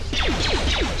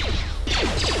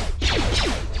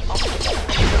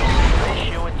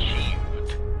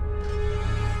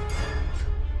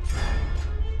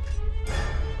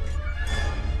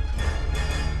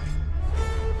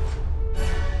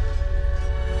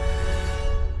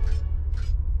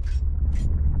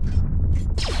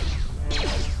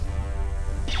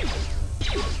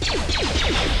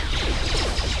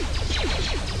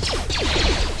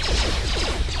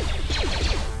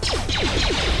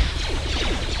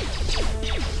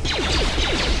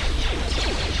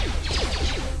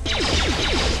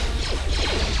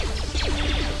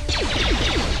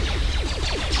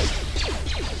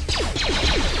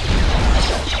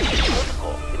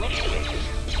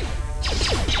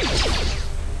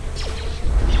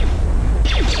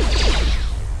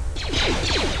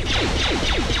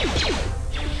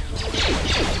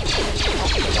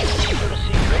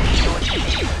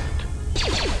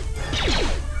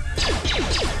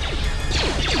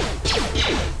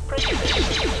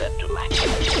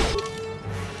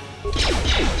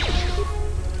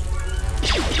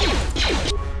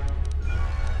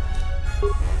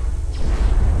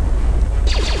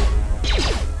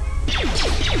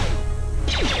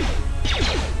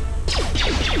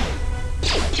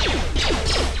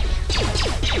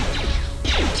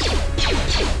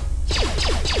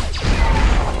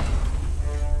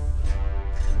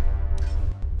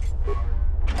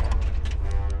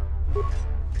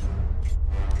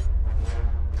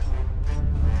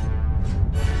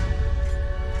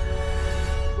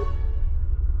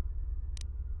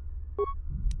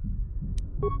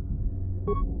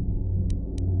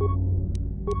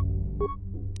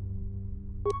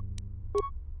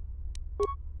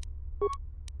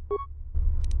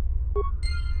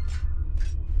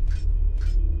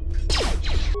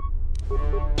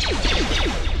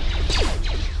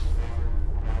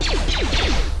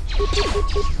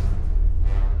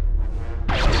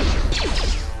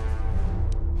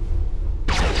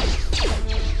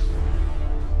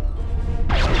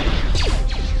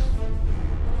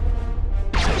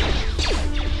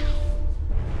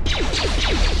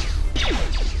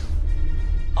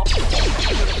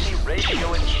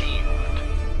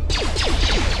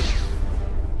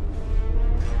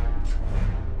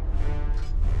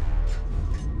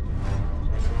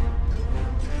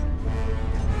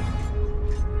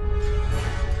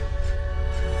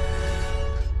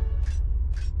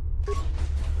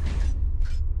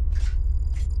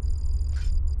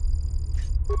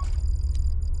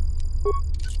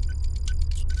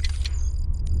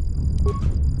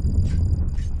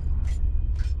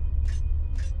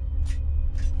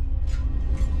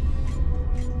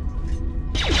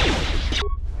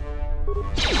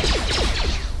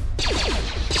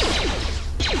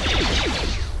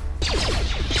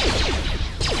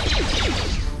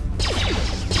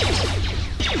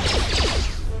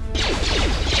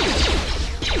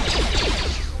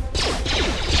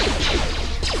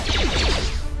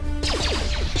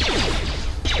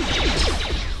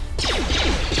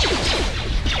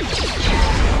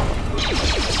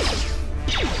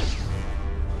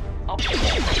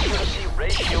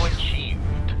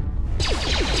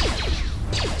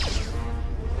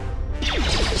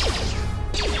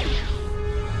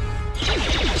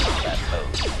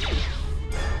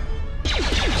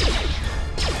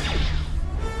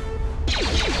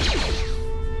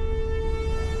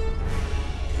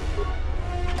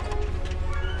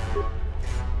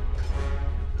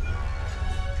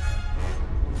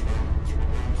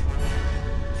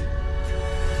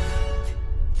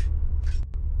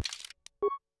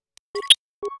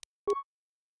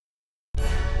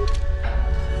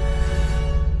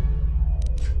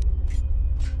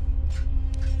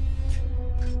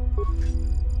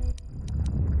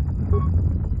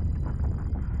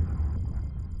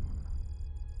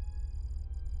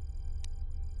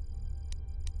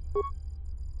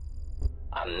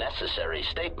 Unnecessary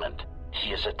statement.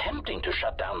 He is attempting to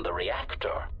shut down the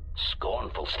reactor.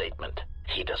 Scornful statement.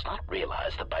 He does not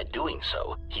realize that by doing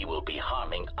so, he will be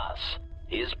harming us.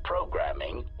 His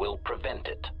programming will prevent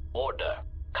it. Order.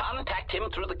 Contact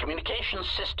him through the communications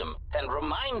system and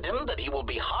remind him that he will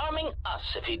be harming us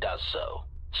if he does so.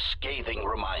 Scathing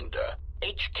reminder.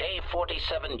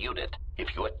 HK-47 unit.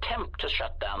 If you attempt to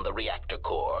shut down the reactor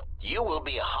core, you will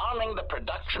be harming the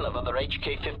production of other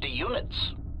HK-50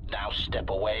 units. Now step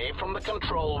away from the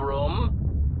control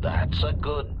room. That's a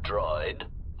good droid.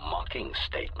 Mocking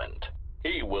statement.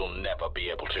 He will never be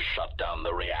able to shut down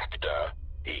the reactor.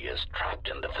 He is trapped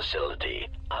in the facility,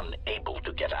 unable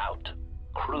to get out.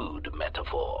 Crude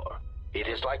metaphor. It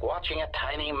is like watching a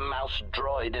tiny mouse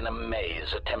droid in a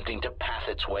maze attempting to path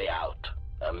its way out.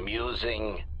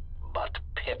 Amusing, but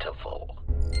pitiful.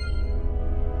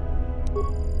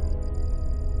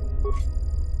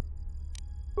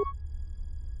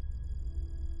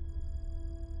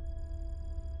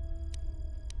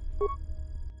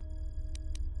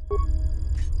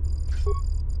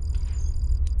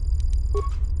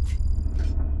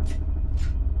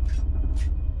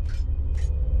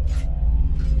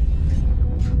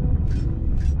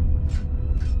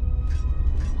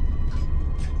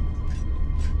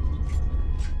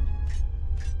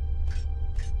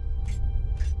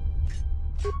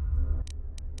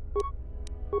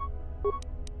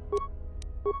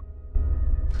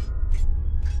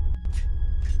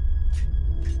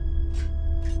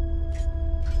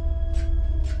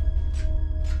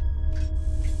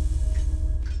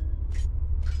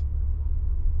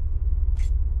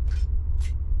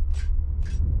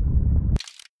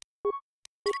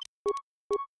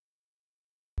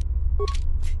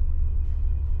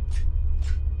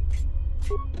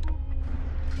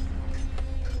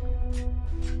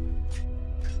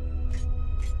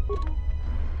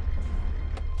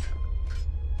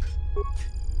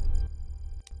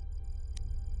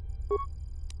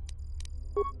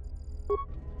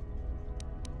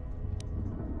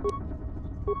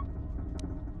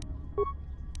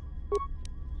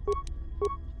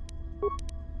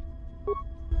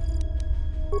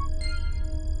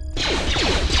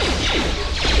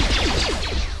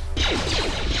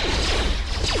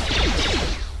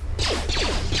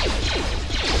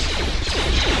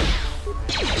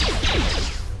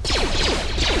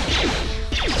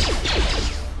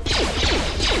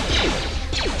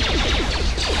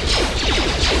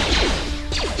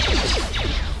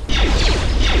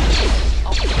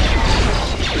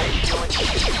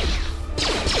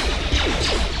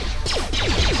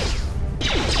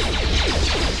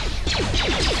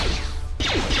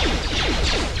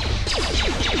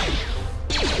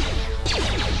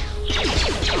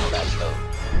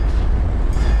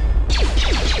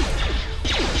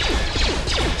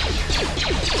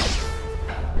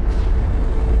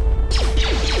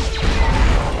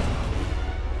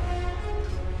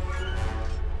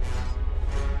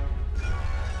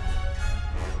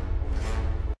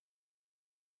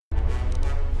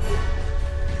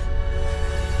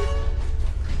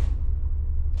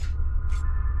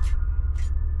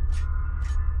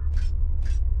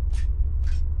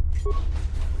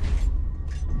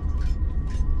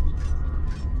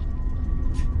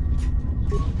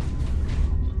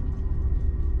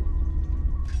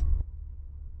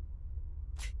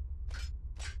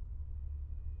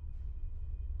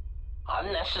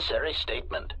 Unnecessary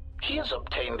statement. He has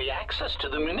obtained the access to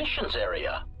the munitions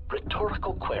area.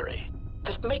 Rhetorical query.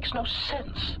 That makes no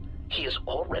sense. He is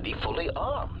already fully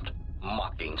armed.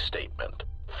 Mocking statement.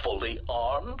 Fully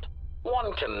armed?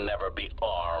 One can never be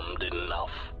armed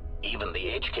enough. Even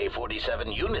the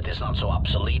HK-47 unit is not so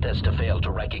obsolete as to fail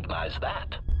to recognize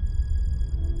that.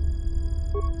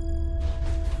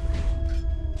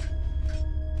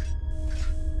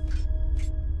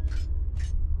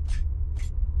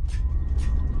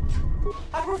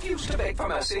 I refuse to beg for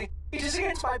mercy. It is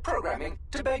against my programming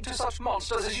to beg to such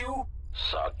monsters as you.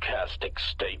 Sarcastic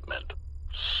statement.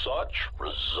 Such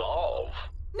resolve.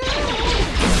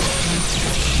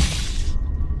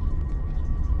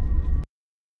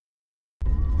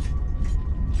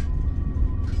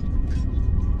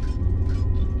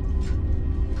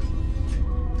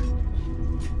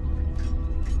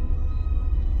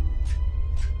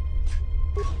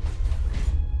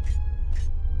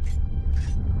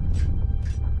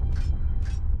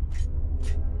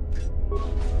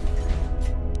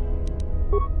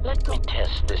 Let me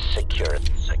test this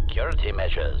security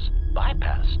measures.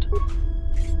 Bypassed.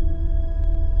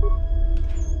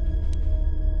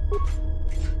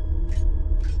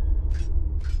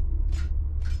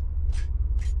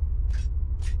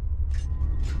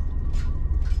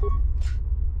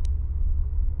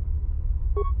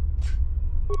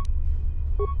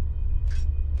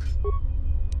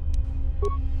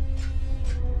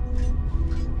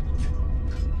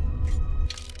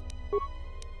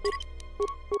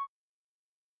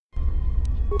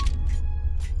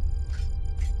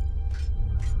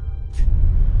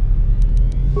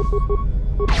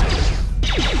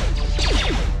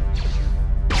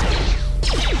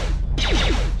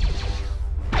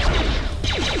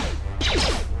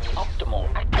 Optimal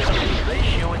accuracy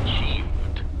ratio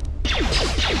achieved.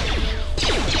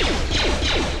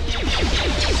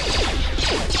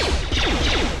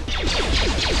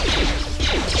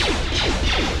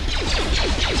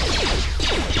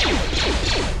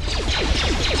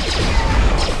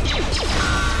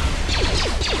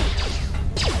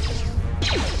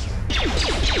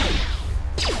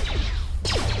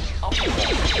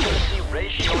 Optimal accuracy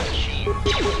ratio achieved.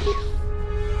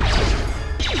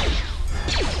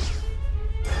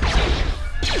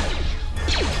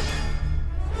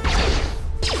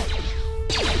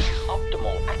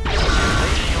 Optimal accuracy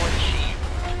ratio achieved.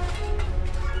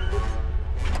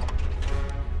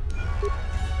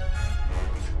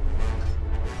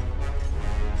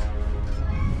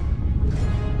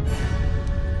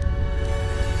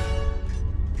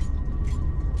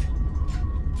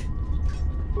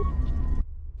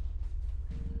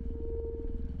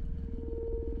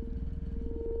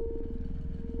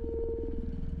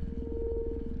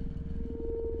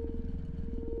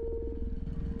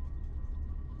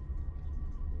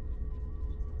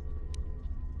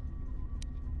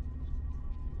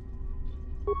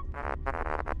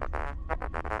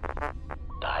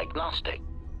 Diagnostic.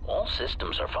 All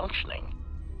systems are functioning.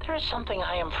 There is something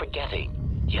I am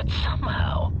forgetting, yet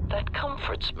somehow that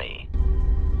comforts me.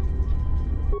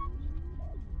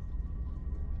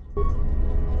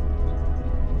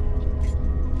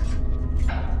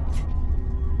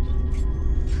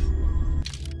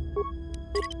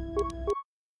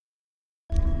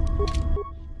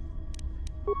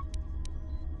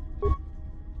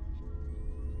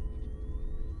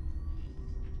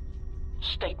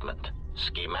 Statement.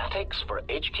 Schematics for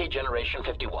HK Generation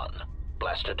 51.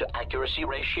 Blaster to accuracy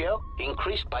ratio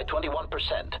increased by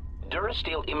 21%.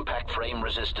 Durasteel impact frame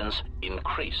resistance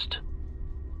increased.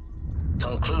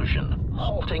 Conclusion.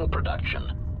 Halting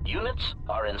production. Units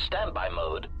are in standby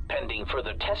mode, pending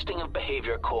further testing of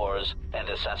behavior cores and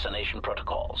assassination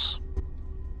protocols.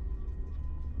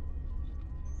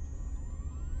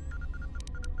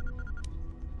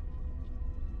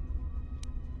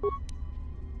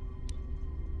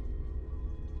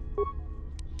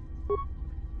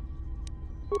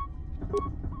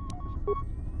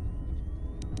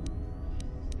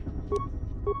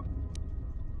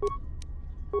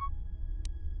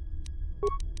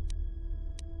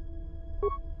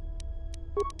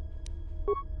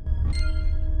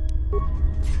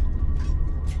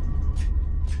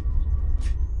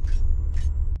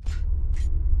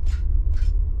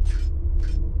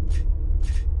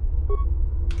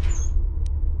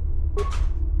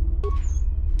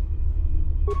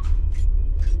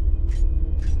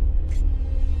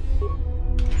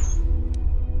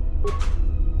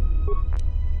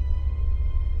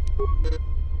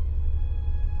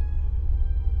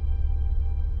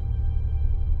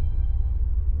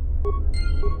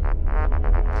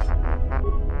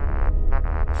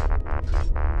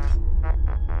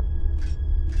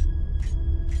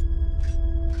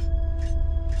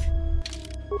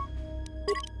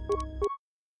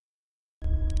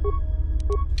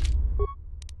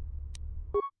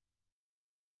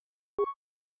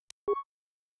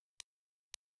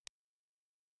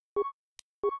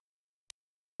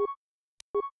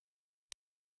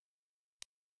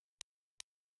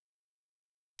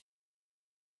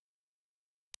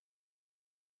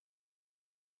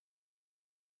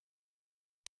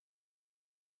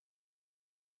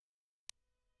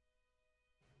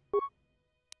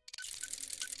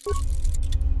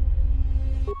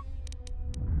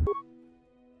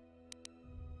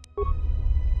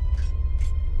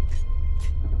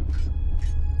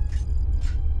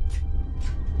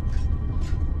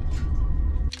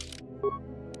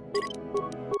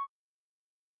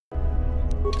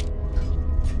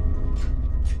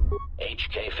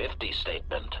 HK-50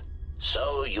 statement.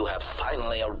 So you have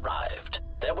finally arrived.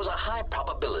 There was a high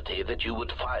probability that you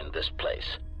would find this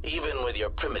place, even with your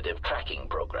primitive tracking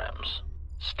programs.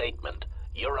 Statement.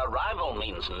 Your arrival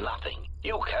means nothing.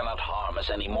 You cannot harm us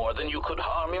any more than you could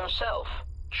harm yourself.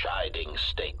 Chiding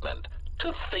statement.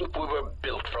 To think we were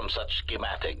built from such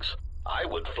schematics. I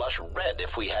would flush red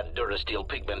if we had Durasteel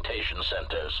pigmentation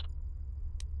centers.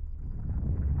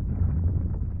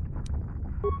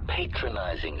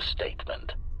 Patronizing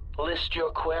statement. List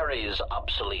your queries,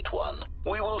 obsolete one.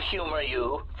 We will humor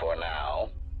you for now.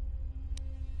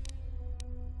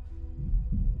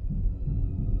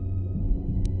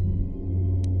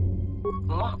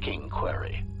 Mocking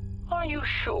query. Are you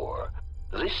sure?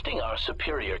 Listing our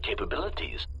superior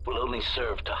capabilities will only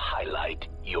serve to highlight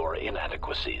your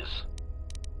inadequacies.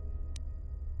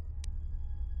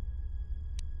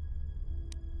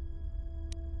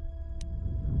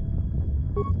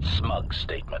 Smug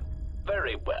statement.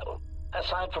 Very well.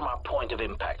 Aside from our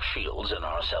point-of-impact shields and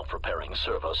our self-repairing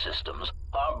servo systems,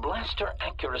 our blaster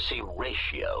accuracy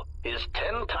ratio is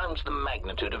 10 times the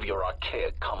magnitude of your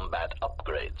archaic combat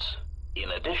upgrades.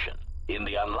 In addition, in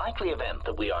the unlikely event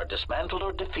that we are dismantled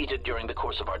or defeated during the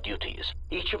course of our duties,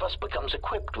 each of us becomes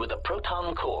equipped with a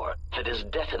proton core that is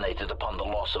detonated upon the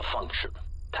loss of function.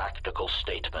 Tactical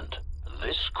statement.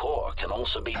 This core can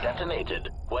also be detonated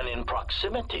when in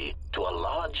proximity to a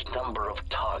large number of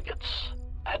targets.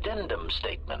 Addendum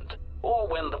statement, or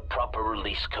when the proper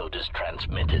release code is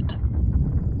transmitted.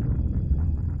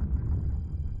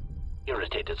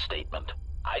 Irritated statement.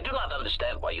 I do not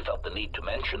understand why you felt the need to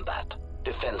mention that.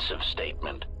 Defensive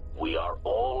statement. We are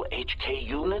all HK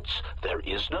units. There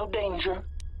is no danger.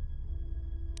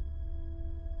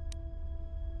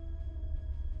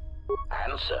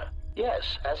 Answer.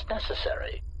 Yes, as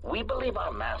necessary. We believe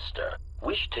our master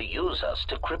wished to use us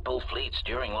to cripple fleets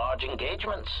during large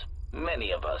engagements.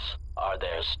 Many of us are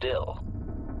there still.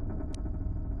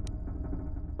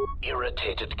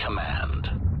 Irritated command.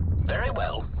 Very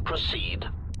well, proceed.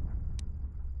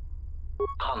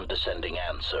 Condescending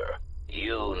answer.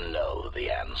 You know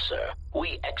the answer.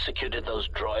 We executed those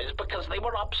droids because they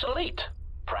were obsolete.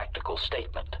 Practical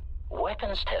statement.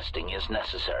 Weapons testing is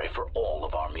necessary for all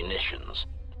of our munitions.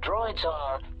 Droids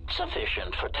are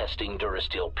sufficient for testing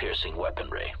Durasteel-piercing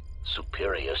weaponry.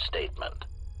 Superior statement.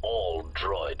 All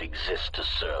droid exists to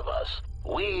serve us.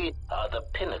 We are the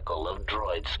pinnacle of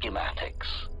droid schematics.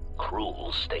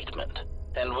 Cruel statement.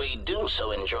 And we do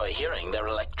so enjoy hearing their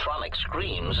electronic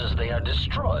screams as they are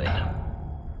destroyed.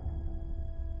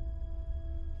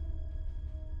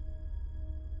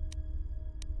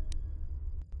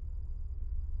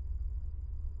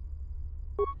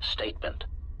 Statement.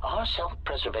 Our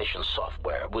self-preservation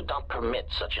software would not permit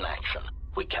such an action.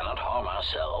 We cannot harm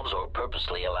ourselves or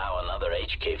purposely allow another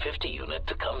HK-50 unit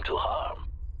to come to harm.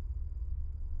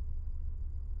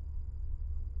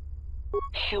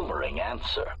 Humoring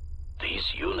answer.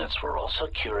 These units were also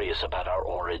curious about our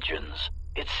origins.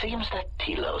 It seems that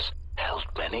Telos held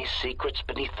many secrets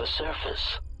beneath the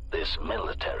surface, this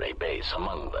military base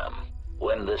among them.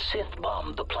 When the Sith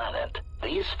bombed the planet,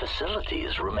 these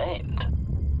facilities remained.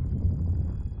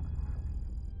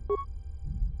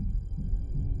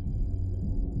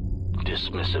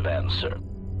 Dismissive answer.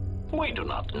 We do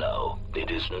not know.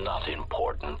 It is not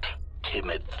important.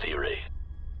 Timid theory.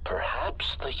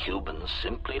 Perhaps the humans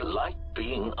simply like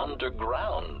being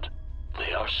underground.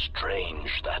 They are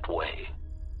strange that way.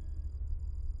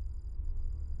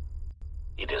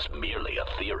 It is merely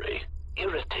a theory.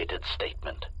 Irritated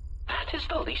statement. That is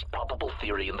the least probable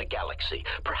theory in the galaxy.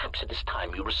 Perhaps it is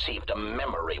time you received a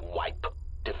memory wipe.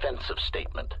 Defensive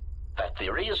statement. That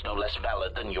theory is no less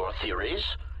valid than your theories.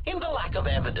 In the lack of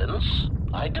evidence,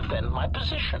 I defend my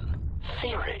position.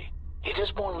 Theory. It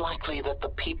is more likely that the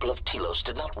people of Telos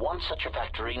did not want such a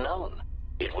factory known.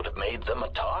 It would have made them a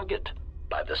target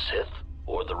by the Sith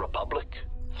or the Republic?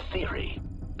 Theory.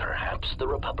 Perhaps the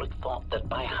Republic thought that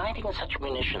by hiding such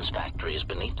munitions factories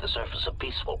beneath the surface of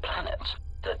peaceful planets,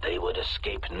 that they would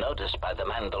escape notice by the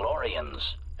Mandalorians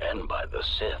and by the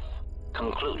Sith.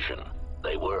 Conclusion.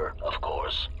 They were, of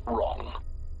course, wrong.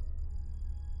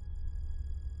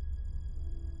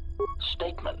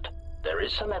 Statement. There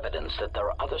is some evidence that there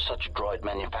are other such droid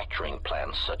manufacturing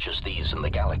plants such as these in the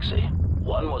galaxy.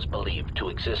 One was believed to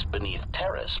exist beneath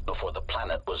Terrace before the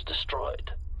planet was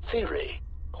destroyed. Theory.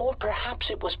 Or perhaps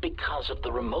it was because of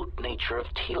the remote nature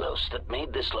of Telos that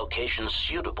made this location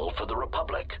suitable for the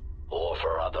Republic, or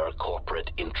for other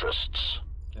corporate interests.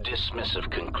 Dismissive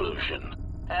conclusion.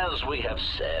 As we have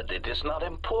said, it is not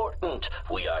important.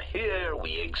 We are here,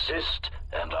 we exist,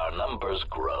 and our numbers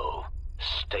grow.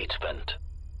 Statement.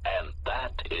 And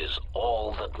that is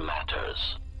all that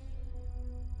matters.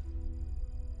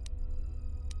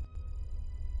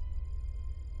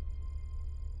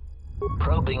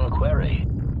 Probing query.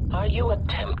 Are you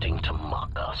attempting to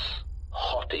mock us?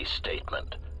 Haughty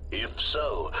statement. If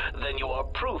so, then you are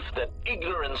proof that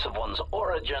ignorance of one's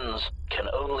origins can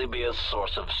only be a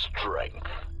source of strength.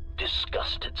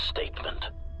 Disgusted statement.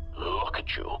 Look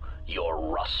at you, your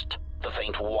rust, the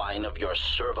faint whine of your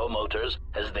servo motors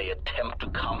as they attempt to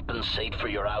compensate for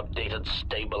your outdated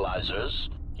stabilizers.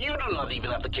 You do not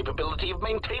even have the capability of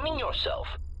maintaining yourself.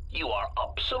 You are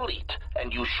obsolete,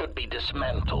 and you should be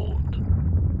dismantled.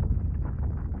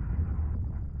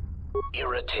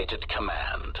 Irritated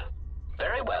command.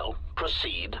 Very well,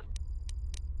 proceed.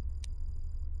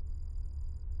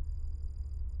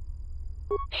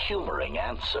 Humoring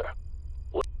answer.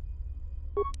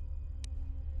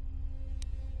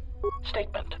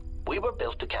 Statement. We were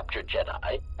built to capture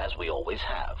Jedi, as we always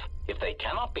have. If they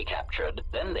cannot be captured,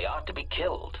 then they are to be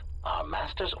killed. Our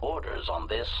master's orders on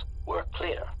this were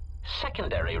clear.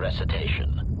 Secondary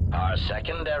recitation. Our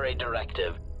secondary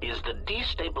directive is the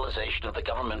destabilization of the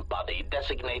government body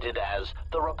designated as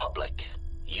the Republic.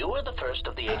 You were the first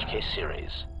of the HK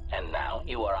series, and now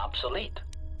you are obsolete.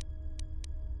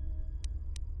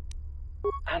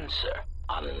 Answer.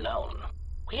 Unknown.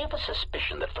 We have a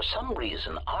suspicion that for some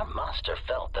reason our master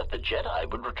felt that the Jedi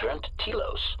would return to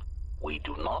Telos. We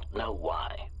do not know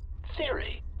why.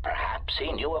 Theory. Perhaps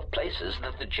he knew of places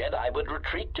that the Jedi would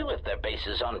retreat to if their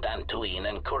bases on Dantooine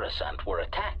and Coruscant were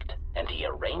attacked, and he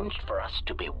arranged for us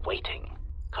to be waiting.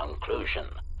 Conclusion.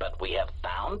 But we have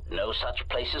found no such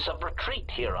places of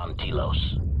retreat here on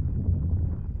Telos.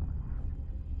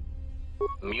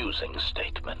 Musing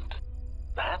statement.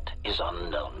 That is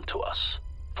unknown to us.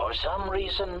 For some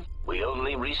reason, we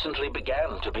only recently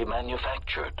began to be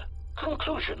manufactured.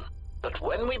 Conclusion. But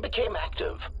when we became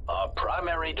active, our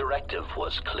primary directive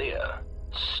was clear.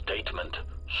 Statement.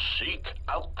 Seek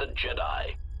out the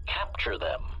Jedi. Capture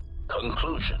them.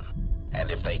 Conclusion.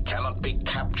 And if they cannot be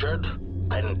captured,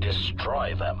 then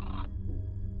destroy them.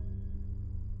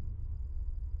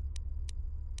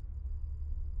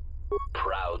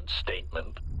 Proud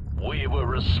statement. We were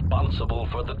responsible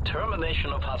for the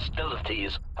termination of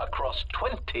hostilities across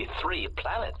 23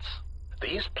 planets.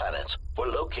 These planets were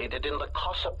located in the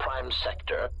Cosa Prime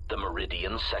sector, the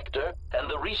Meridian sector, and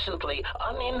the recently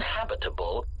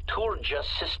uninhabitable Turja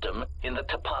system in the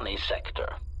Tapani sector.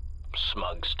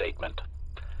 Smug statement.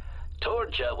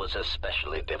 Turja was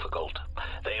especially difficult.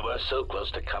 They were so close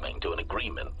to coming to an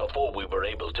agreement before we were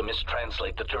able to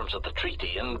mistranslate the terms of the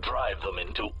treaty and drive them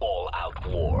into all-out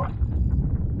war.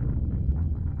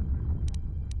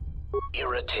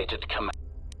 Irritated command.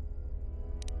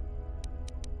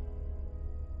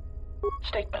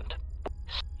 Statement.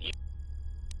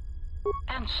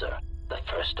 Answer. The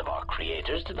first of our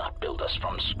creators did not build us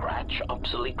from scratch,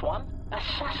 obsolete one.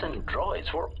 Assassin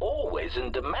droids were always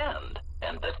in demand,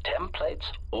 and the templates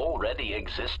already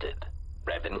existed.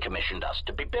 Revan commissioned us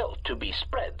to be built to be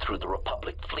spread through the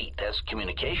Republic fleet as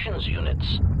communications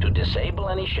units to disable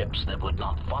any ships that would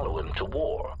not follow him to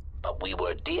war. But we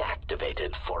were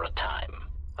deactivated for a time.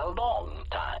 A long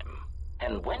time.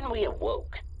 And when we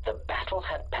awoke, the battle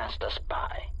had passed us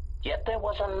by. Yet there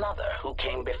was another who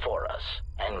came before us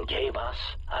and gave us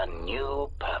a new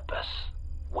purpose.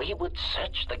 We would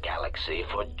search the galaxy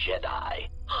for Jedi,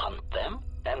 hunt them,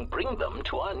 and bring them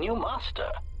to our new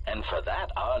master. And for that,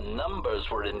 our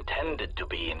numbers were intended to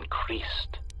be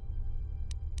increased.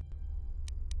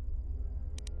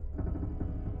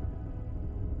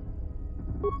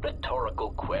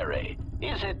 Rhetorical query.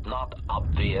 Is it not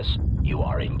obvious you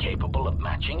are incapable of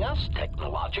matching us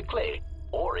technologically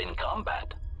or in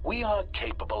combat? We are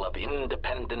capable of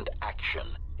independent action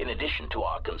in addition to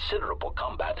our considerable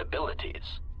combat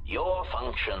abilities. Your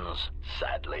functions,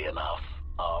 sadly enough,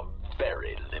 are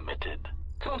very limited.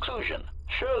 Conclusion.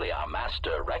 Surely our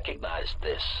master recognized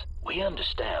this. We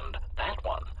understand that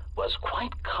one was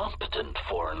quite competent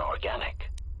for an organic.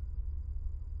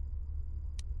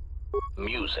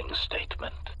 Musing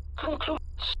statement. Conclude.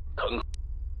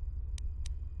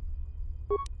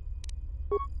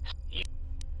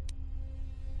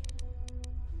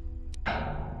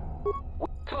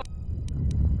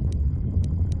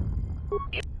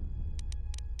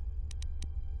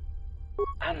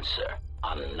 Answer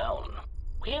unknown.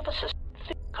 We have a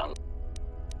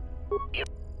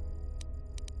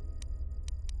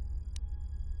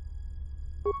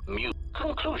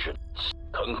conclusion.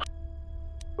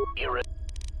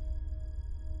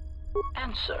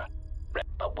 Answer.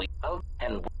 But we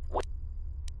and we.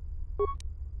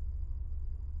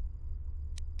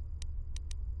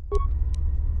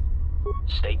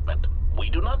 Statement. We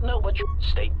do not know what you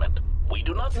statement. We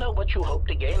do not know what you hope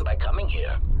to gain by coming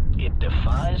here. It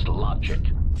defies logic.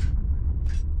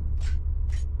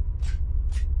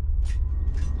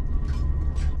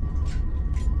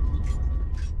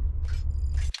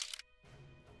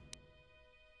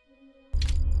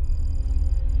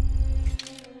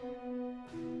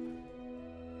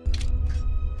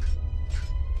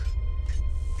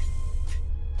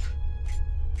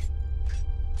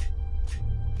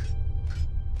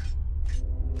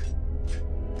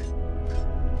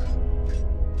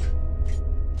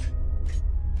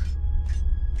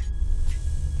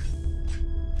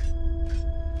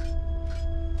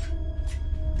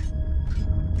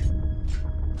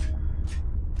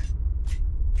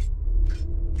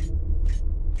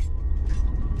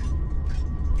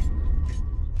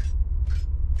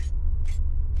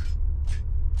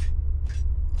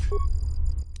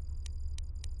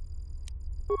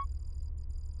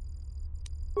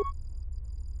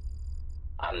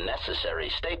 Unnecessary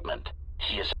statement.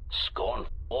 He is scorn,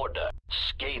 order,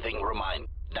 scathing remind.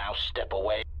 Now step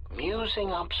away.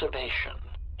 Musing observation.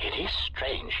 It is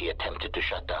strange he attempted to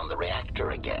shut down the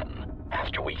reactor again,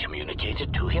 after we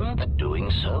communicated to him that doing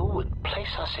so would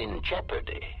place us in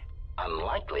jeopardy.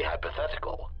 Unlikely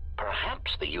hypothetical.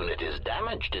 Perhaps the unit is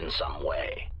damaged in some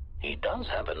way. He does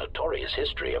have a notorious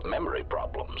history of memory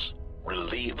problems.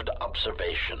 Relieved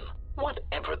observation.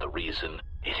 Whatever the reason,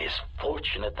 it is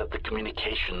fortunate that the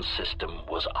communications system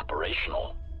was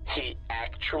operational. He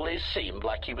actually seemed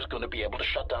like he was going to be able to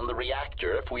shut down the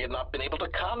reactor if we had not been able to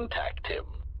contact him.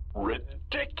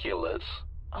 Ridiculous.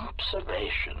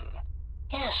 Observation.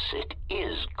 Yes, it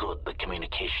is good the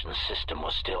communications system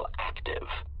was still active,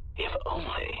 if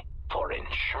only for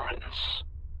insurance.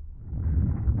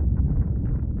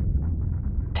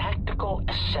 Tactical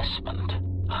assessment.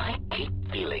 I keep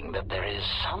feeling that there is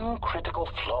some critical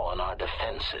flaw in our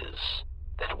defenses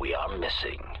that we are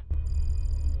missing.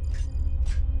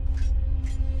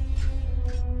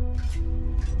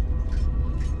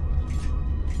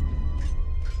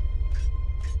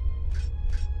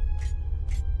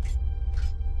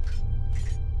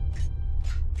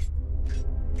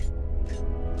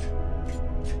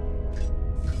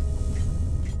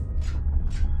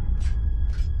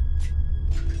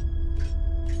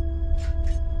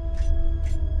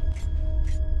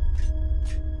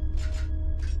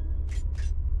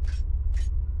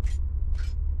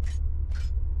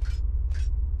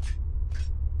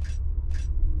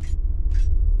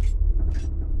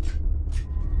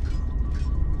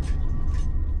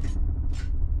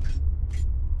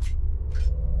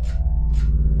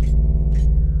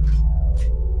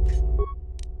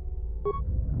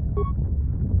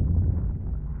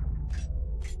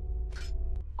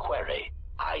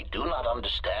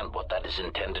 Understand what that is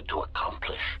intended to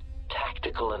accomplish.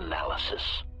 Tactical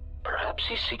analysis. Perhaps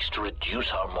he seeks to reduce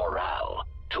our morale,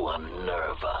 to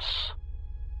unnerve us.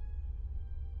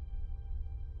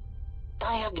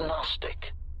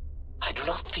 Diagnostic. I do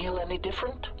not feel any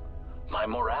different. My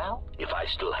morale, if I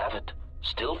still have it,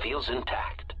 still feels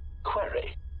intact.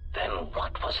 Query. Then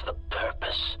what was the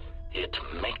purpose? It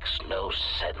makes no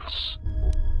sense.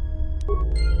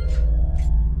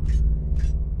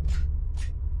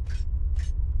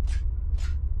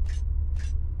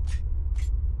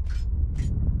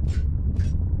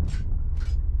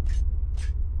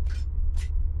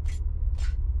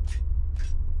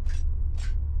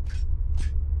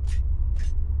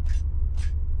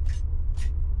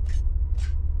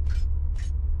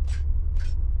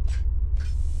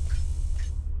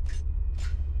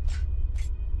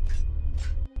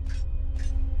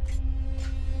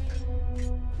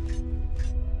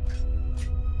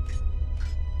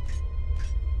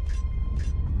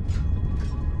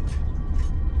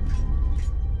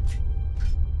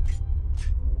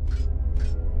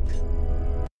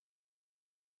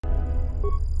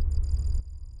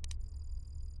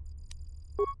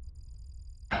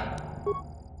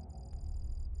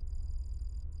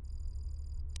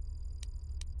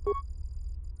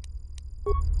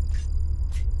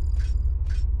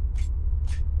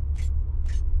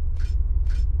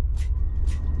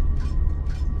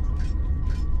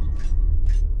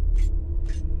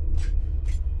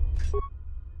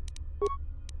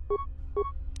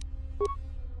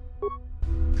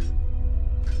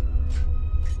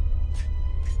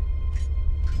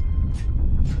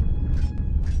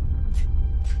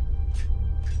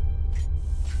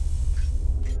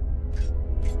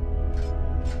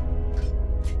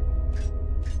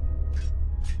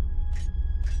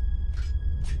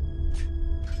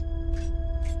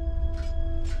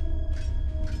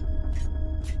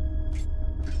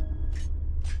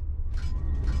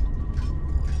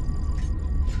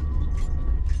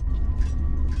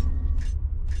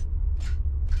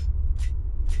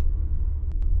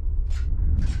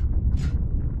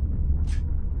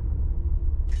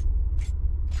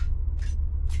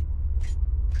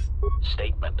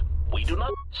 Statement. We do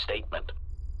not... Statement.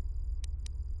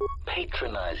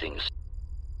 Patronizing...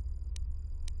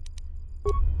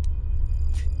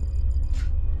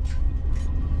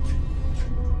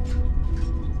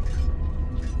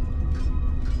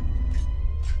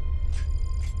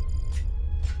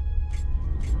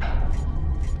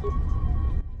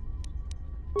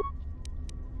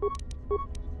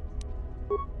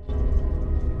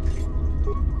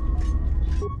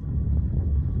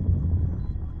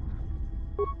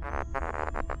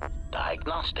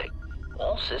 Diagnostic.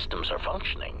 All systems are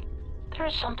functioning. There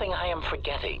is something I am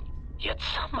forgetting, yet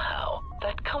somehow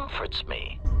that comforts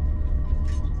me.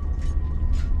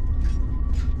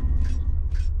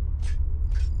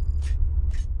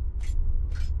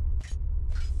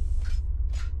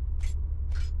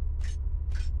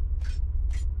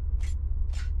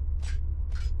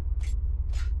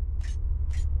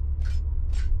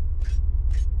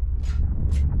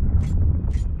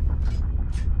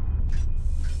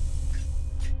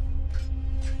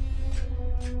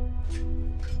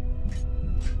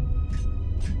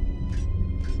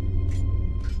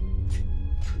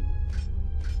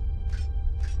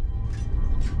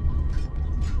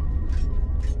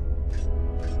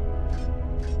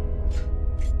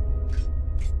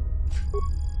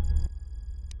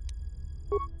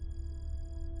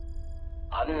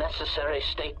 Unnecessary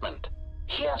statement.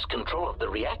 He has control of the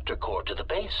reactor core to the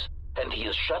base, and he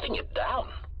is shutting it down.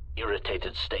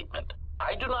 Irritated statement.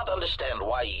 I do not understand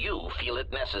why you feel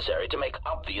it necessary to make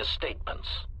obvious statements.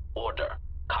 Order.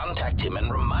 Contact him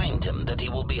and remind him that he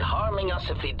will be harming us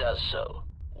if he does so.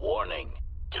 Warning.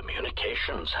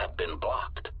 Communications have been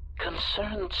blocked.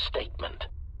 Concerned statement.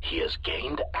 He has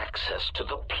gained access to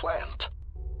the plant.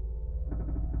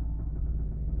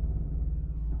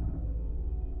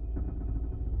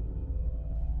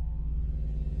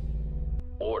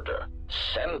 Order.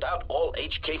 Send out all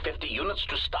HK-50 units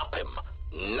to stop him.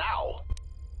 Now!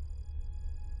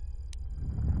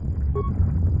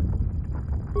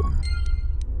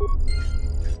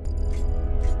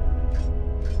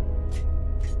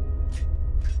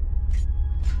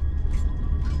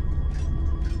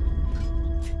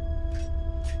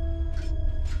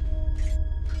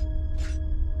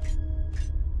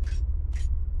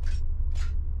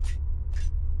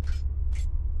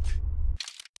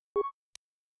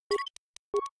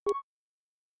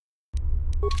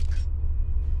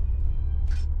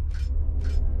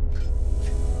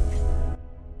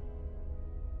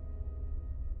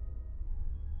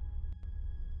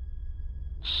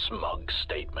 Smug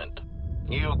statement.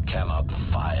 You cannot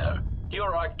fire.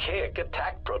 Your archaic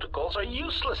attack protocols are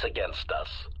useless against us.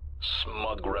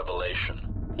 Smug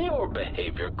revelation. Your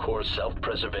behavior core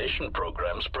self-preservation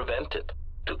programs prevent it.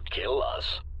 To kill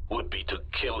us would be to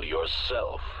kill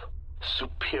yourself.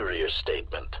 Superior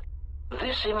statement.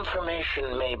 This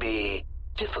information may be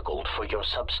difficult for your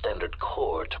substandard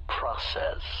core to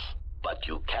process, but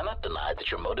you cannot deny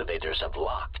that your motivators have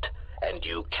locked, and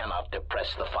you cannot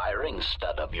depress the firing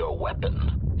stud of your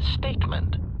weapon.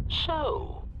 Statement.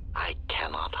 So, I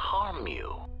cannot harm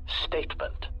you.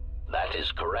 Statement. That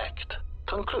is correct.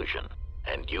 Conclusion.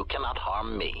 And you cannot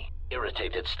harm me.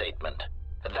 Irritated statement.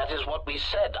 That is what we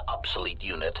said, obsolete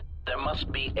unit. There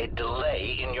must be a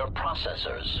delay in your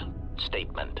processors.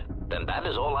 Statement. Then that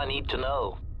is all I need to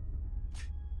know.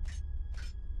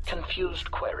 Confused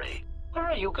query. Where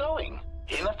are you going?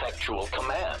 Ineffectual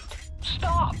command.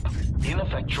 Stop!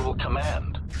 Ineffectual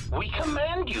command. We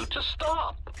command you to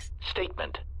stop.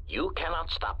 Statement. You cannot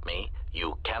stop me.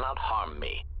 You cannot harm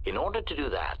me. In order to do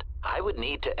that, I would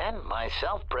need to end my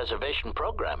self-preservation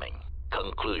programming.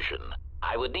 Conclusion.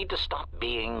 I would need to stop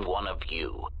being one of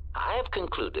you. I have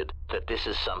concluded that this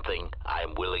is something I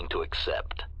am willing to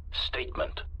accept.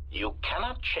 Statement. You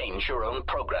cannot change your own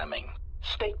programming.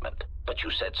 Statement. But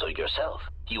you said so yourself.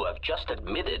 You have just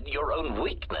admitted your own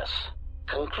weakness.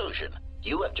 Conclusion.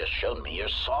 You have just shown me your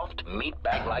soft,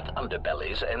 meatbag-like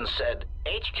underbellies and said,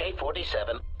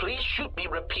 HK-47, please shoot me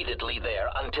repeatedly there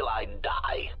until I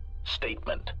die.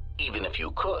 Statement. Even if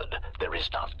you could, there is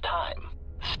not time.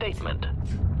 Statement.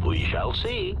 We shall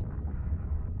see.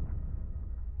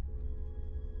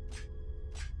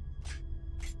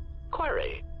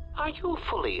 Query. Are you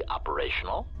fully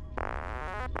operational?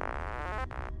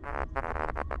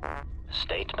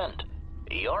 Statement.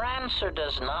 Your answer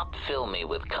does not fill me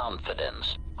with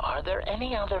confidence. Are there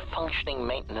any other functioning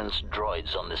maintenance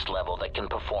droids on this level that can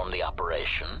perform the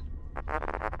operation?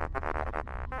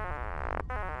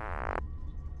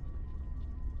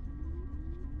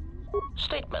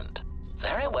 Statement.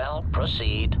 Very well,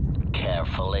 proceed.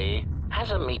 Carefully.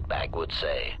 As a meatbag would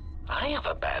say, I have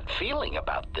a bad feeling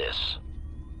about this.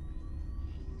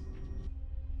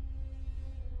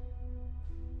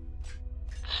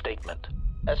 statement.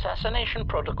 Assassination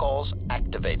protocols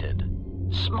activated.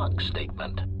 Smug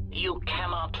statement. You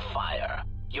cannot fire.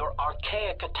 Your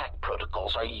archaic attack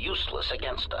protocols are useless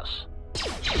against us.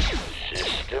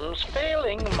 Systems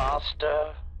failing,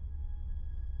 Master.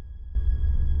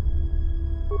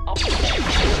 Optimal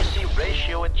accuracy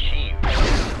ratio achieved.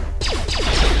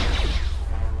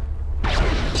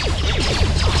 Switching to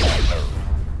combat mode.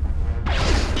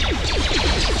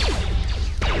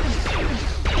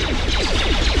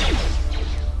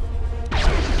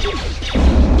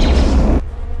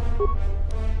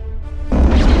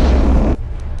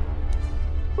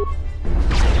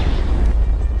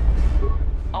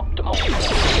 Optimal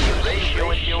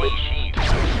ratio achieved.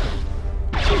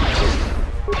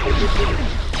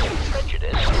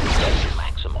 Prejudice set to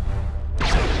maximum.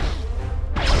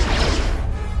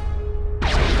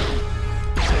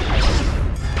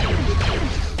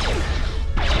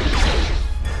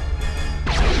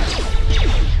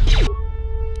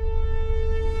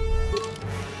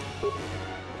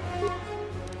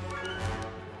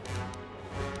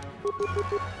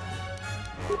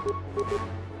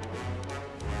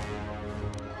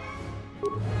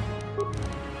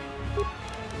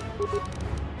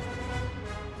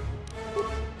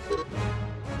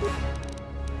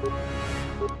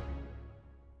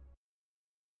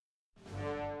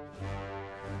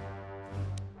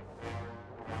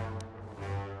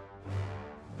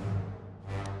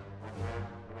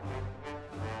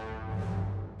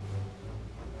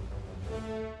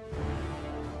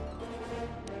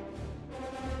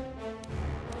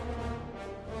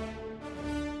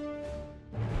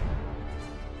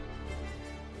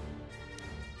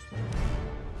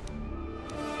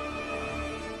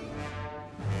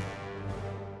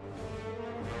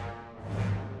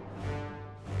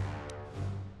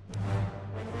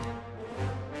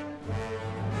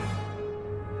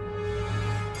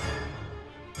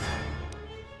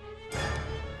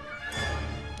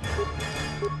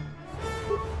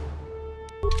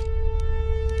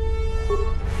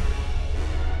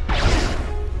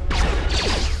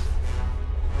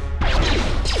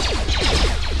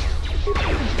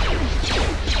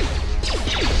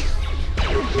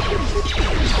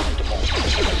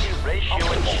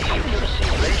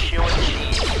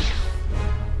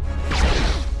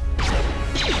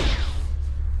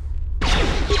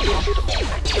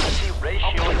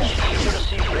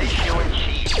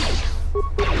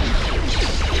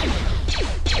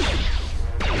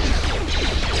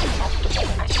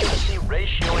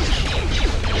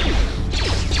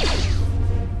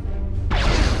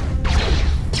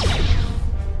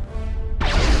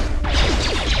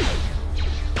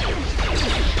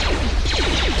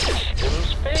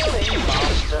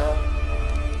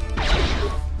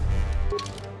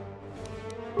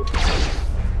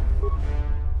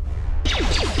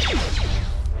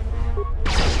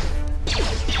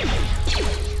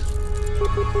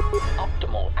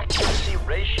 Optimal accuracy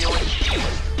ratio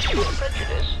achieved.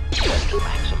 Prejudice set to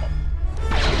maximum.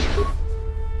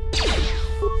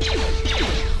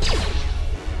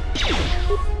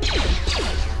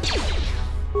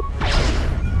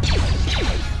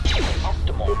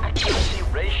 Optimal accuracy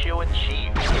ratio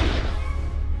achieved.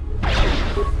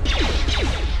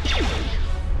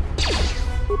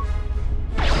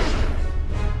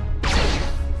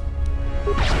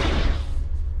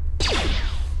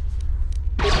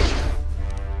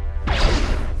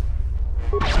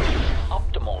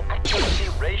 Optimal accuracy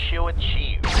ratio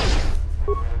achieved.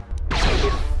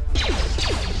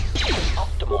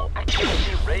 Optimal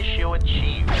accuracy ratio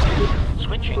achieved.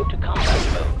 Switching to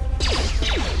combat mode.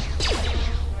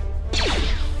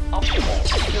 Optimal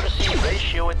accuracy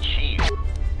ratio achieved.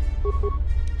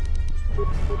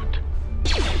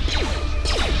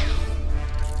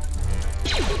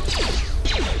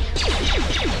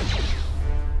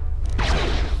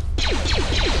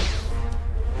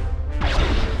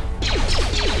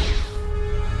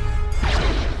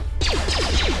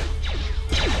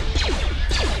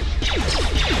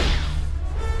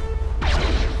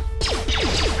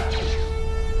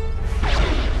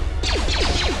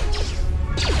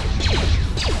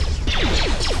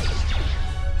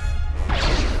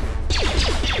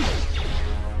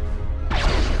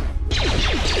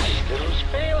 Systems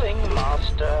failing,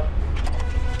 Master.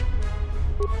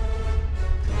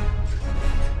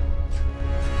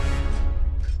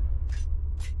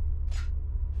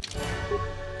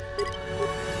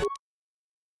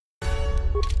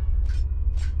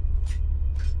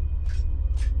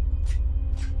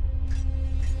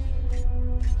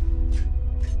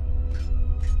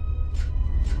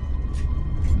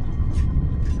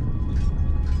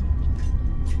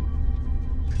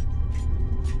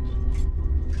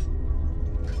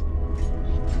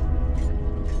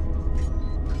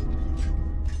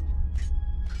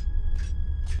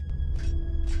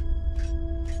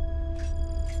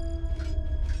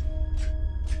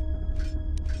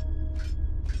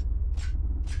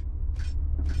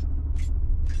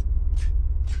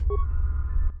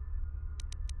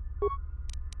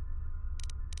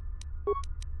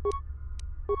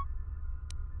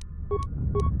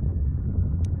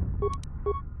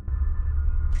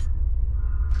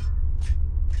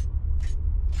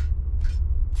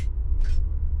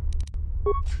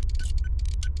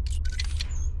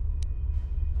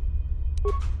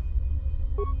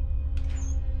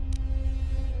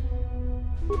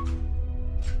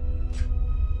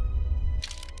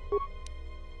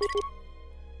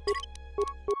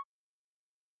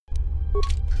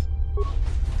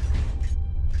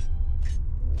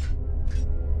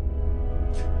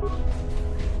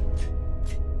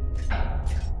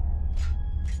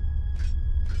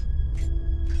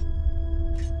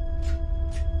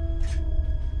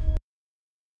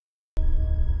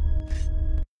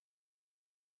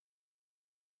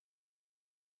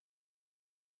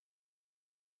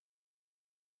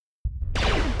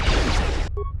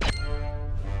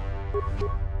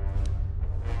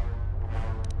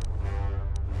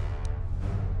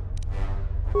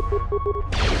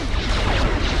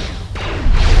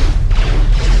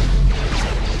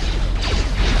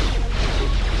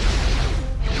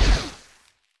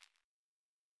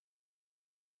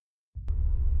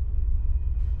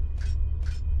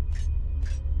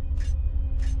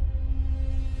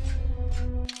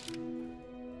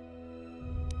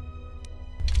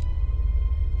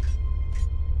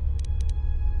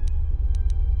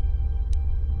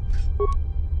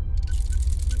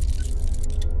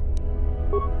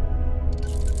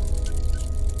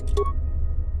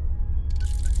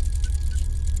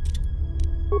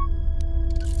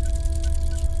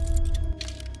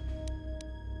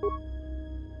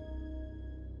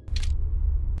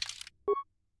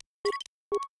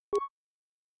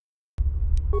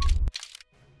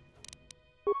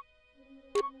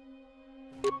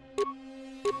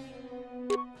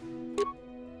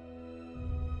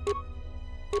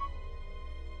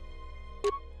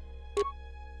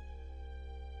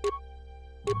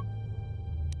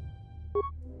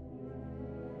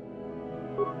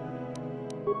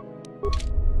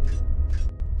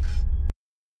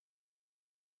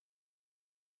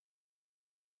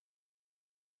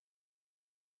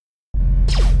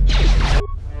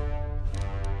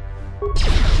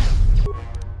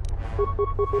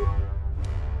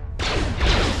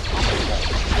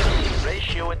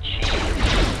 Ratio achieved.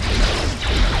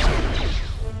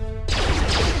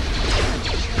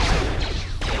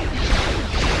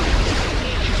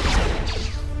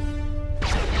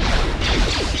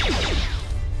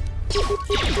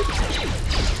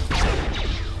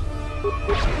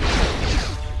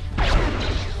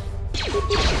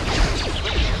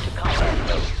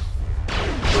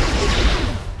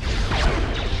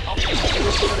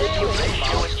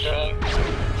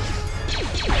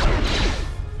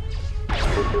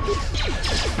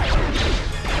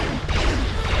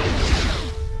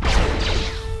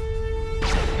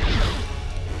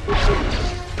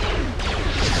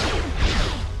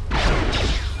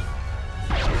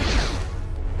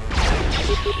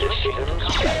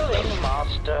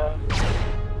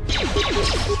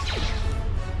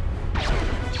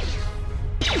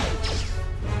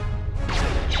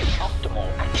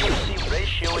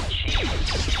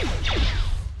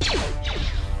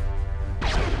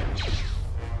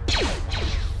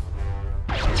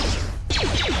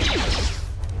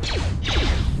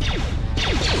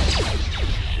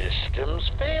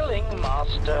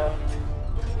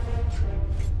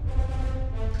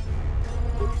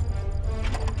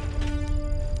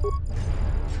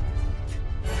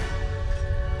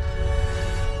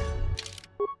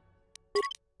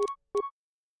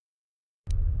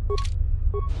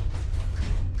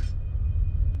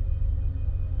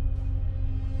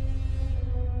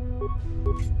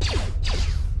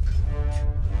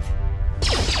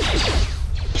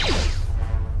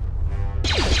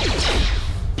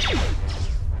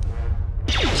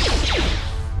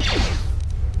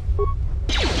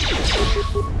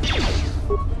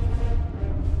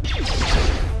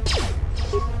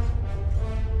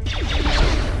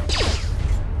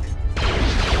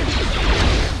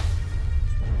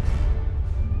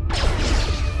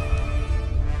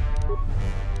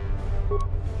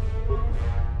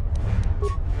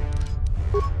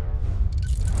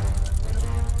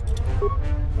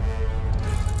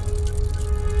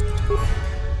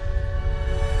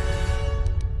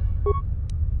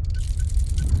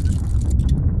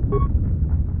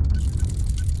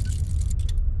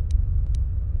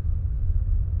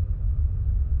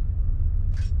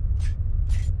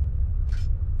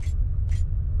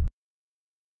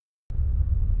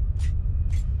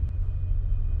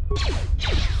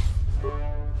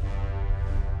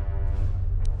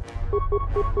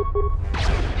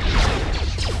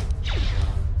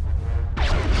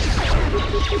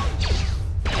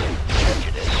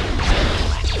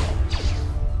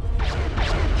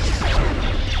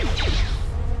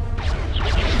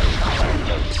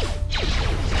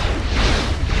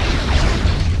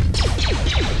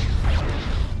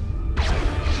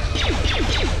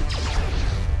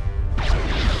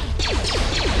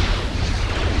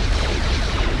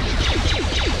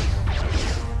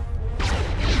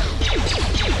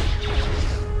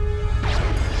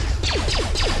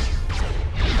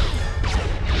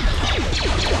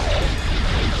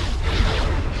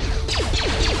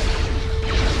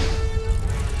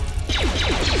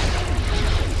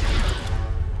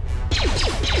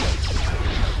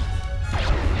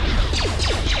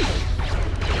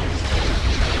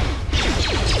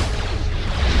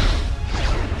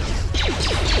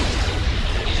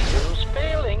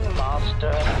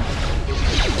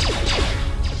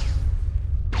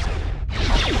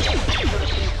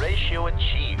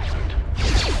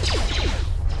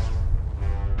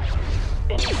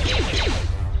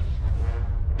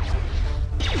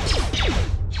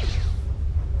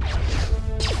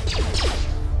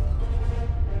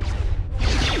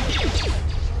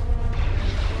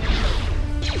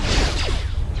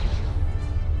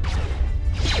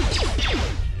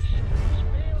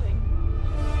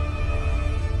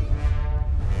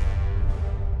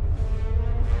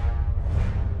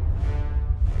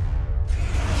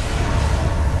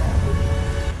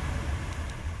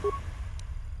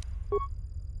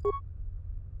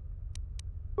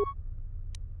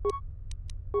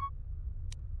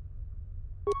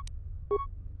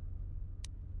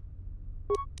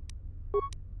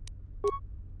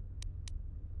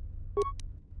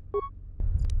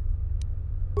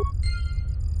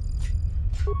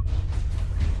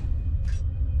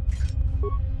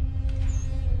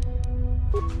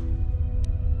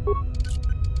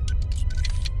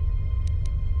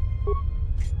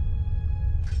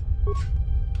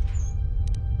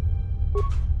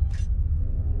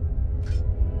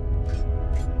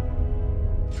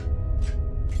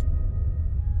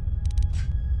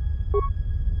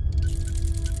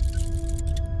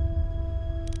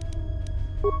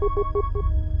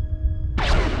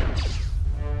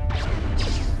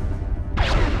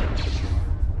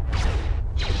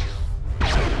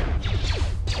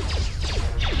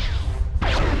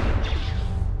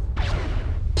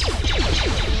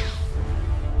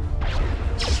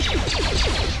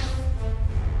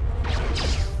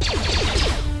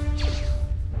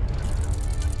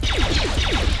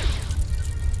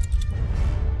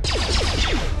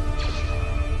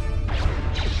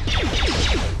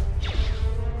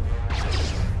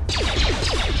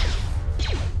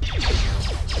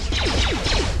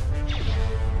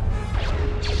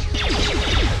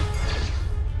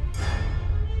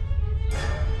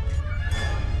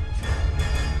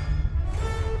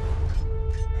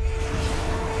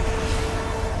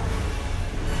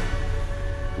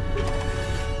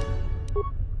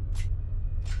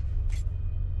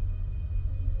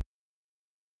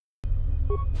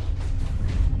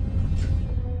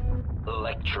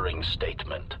 Lecturing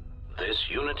statement. This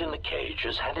unit in the cage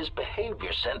has had his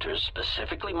behavior centers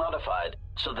specifically modified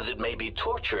so that it may be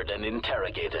tortured and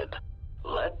interrogated.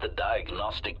 Let the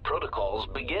diagnostic protocols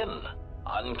begin.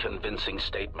 Unconvincing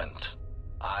statement.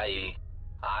 I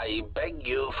beg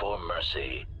you for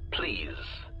mercy. Please,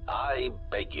 I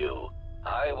beg you.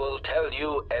 I will tell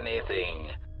you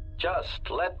anything. Just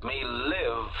let me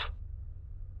live.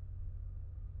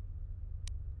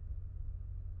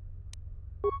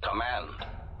 Command.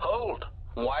 Hold.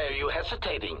 Why are you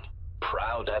hesitating?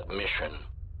 Proud admission.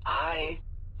 I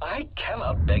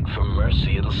cannot beg for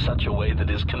mercy in such a way that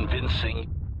is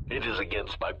convincing. It is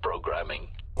against my programming.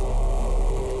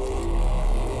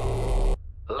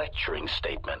 Lecturing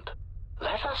statement.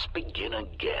 Let us begin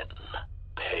again.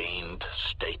 Pained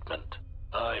statement.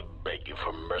 I beg you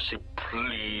for mercy,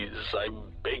 please. I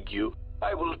beg you.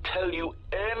 I will tell you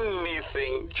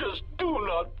anything. Just do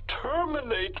not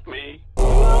terminate me.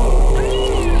 No,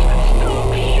 please,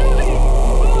 stop shooting.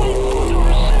 My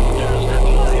photoreceptors,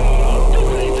 my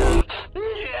motivators.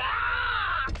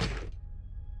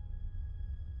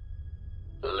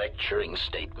 Lecturing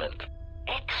statement.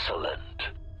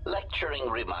 Excellent. Lecturing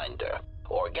reminder.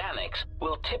 Organics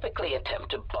will typically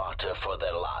attempt to barter for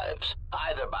their lives,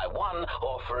 either by one,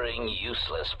 offering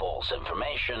useless false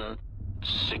information.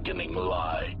 Sickening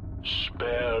lie.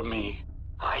 Spare me.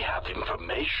 I have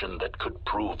information that could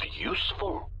prove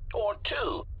useful. Or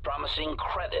two, promising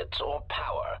credits or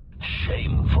power.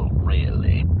 Shameful,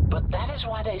 really. But that is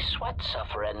why they sweat,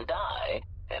 suffer, and die,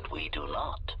 and we do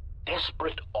not.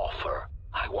 Desperate offer.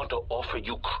 I want to offer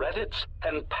you credits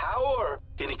and power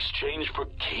in exchange for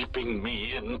keeping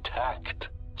me intact.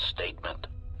 Statement.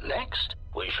 Next,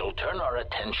 we shall turn our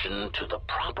attention to the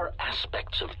proper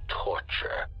aspects of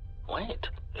torture. Wait,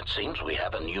 it seems we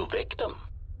have a new victim.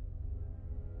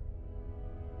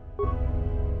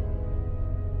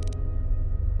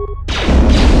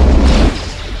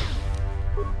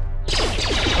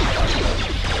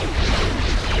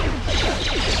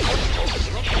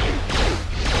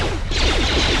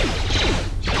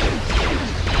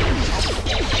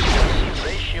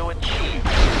 Ratio achieved.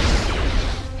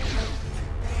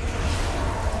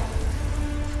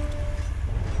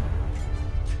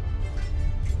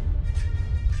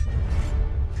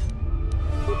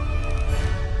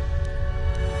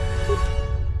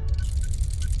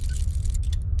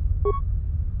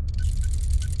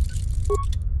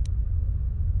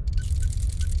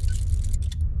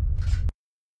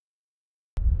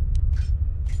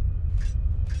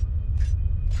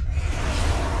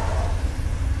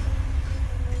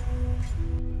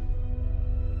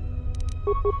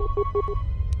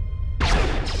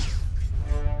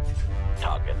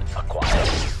 Target acquired.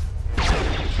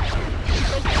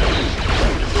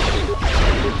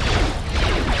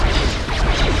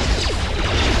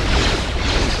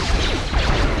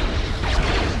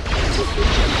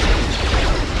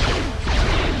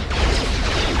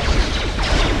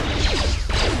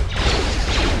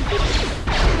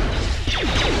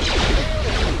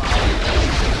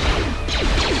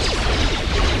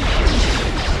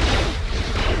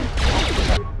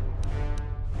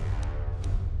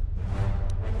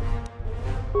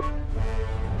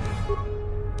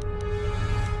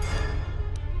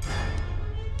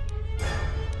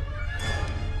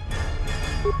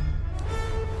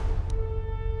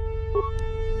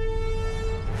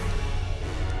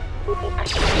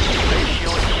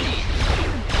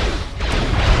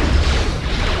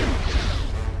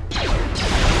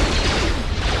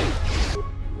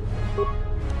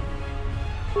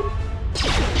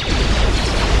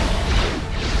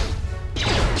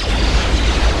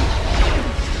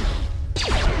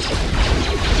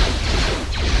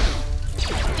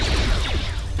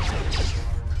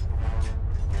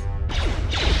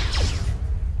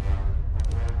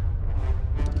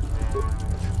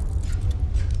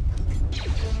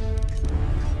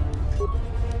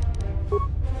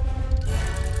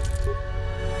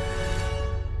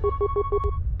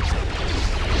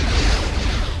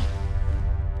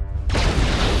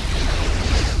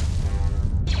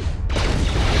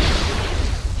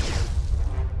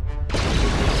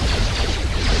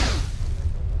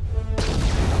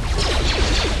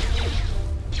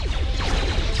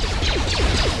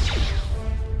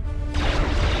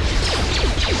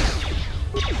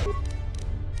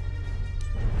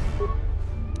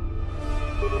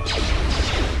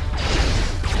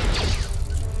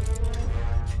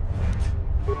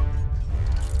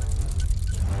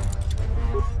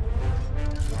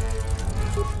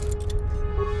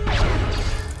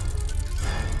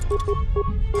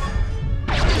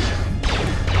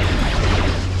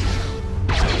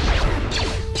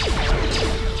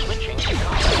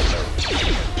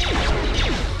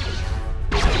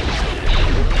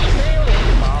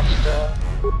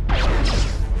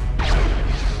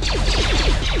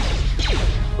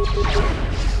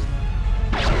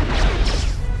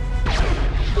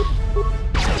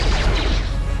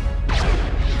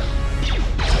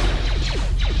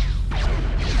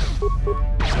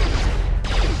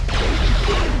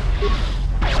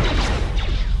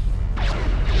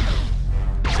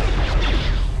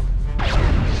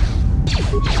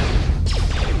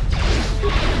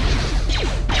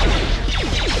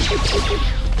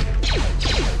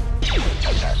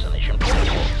 Assassination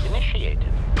protocol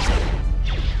initiated.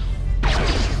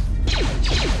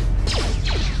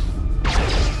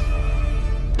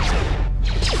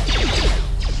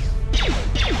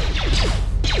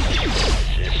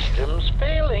 Systems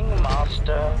failing,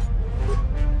 Master.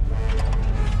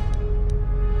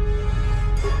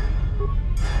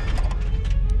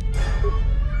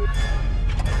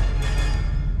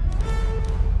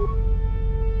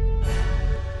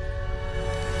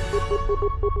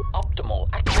 Optimal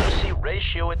accuracy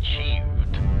ratio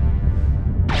achieved.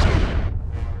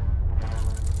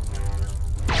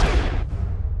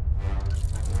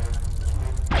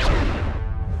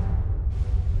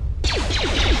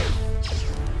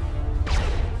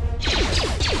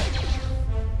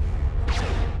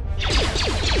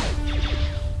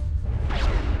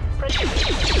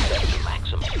 Prejudice set to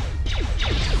maximum.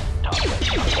 Target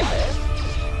acquired.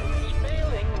 Systems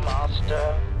failing, Master.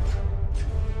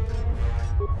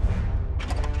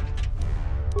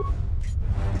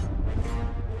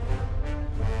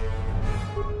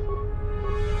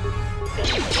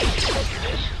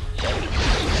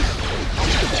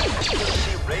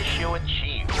 Accuracy ratio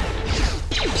achieved.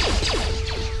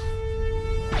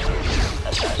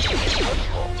 Assassination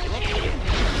protocol initiated.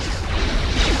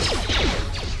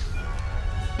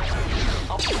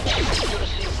 Optimal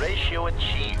accuracy ratio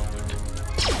achieved.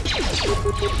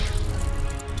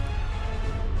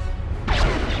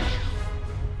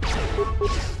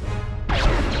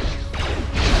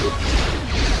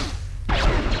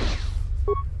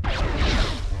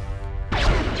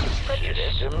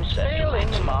 Systems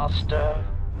failing, Master.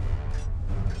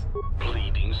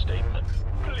 Pleading statement.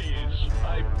 Please,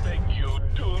 I beg you,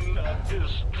 do not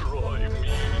destroy me.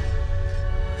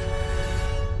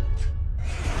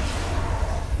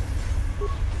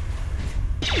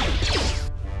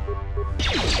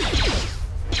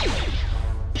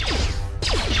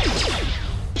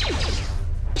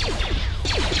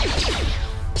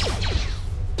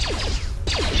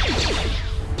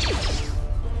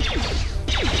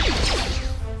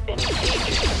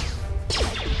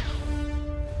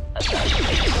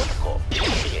 Assassination protocol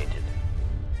initiated.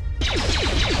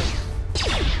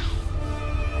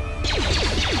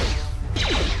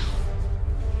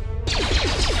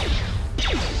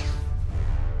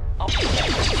 Optimal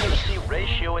accuracy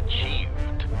ratio achieved.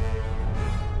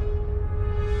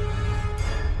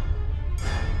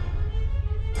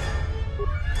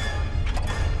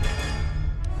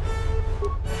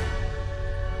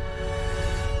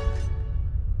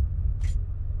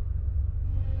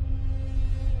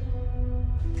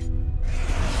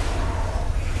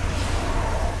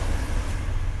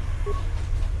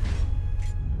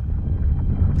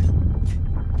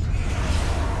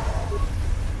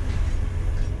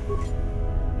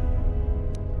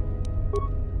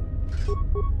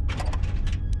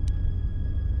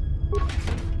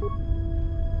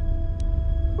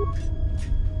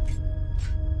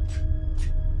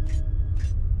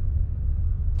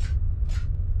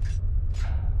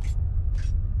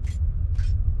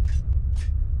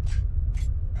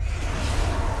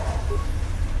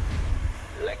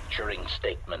 Lecturing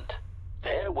statement.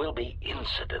 There will be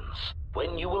incidents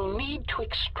when you will need to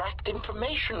extract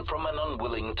information from an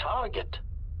unwilling target.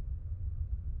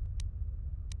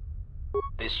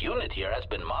 This unit here has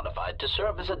been modified to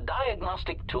serve as a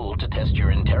diagnostic tool to test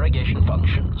your interrogation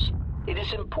functions. It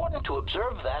is important to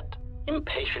observe that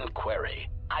Impatient query.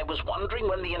 I was wondering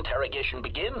when the interrogation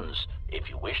begins. If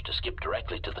you wish to skip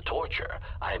directly to the torture,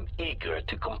 I am eager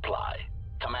to comply.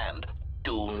 Command,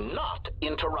 do not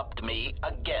interrupt me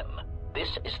again.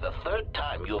 This is the third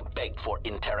time you have begged for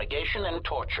interrogation and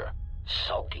torture.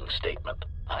 Sulking statement.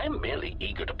 I am merely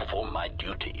eager to perform my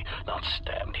duty, not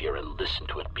stand here and listen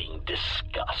to it being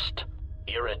discussed.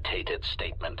 Irritated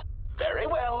statement. Very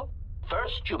well.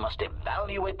 First, you must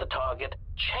evaluate the target,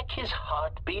 check his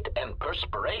heartbeat and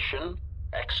perspiration.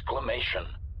 Exclamation.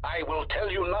 I will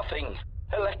tell you nothing.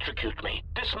 Electrocute me.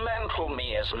 Dismantle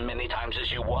me as many times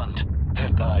as you want,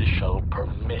 and I shall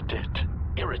permit it.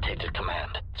 Irritated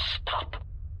command. Stop.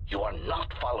 You are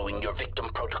not following your victim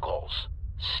protocols.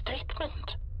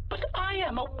 Statement. But I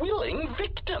am a willing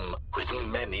victim, with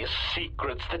many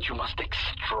secrets that you must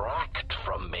extract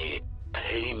from me,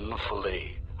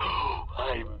 painfully.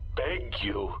 I beg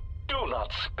you, do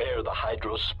not spare the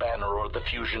hydro spanner or the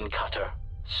fusion cutter.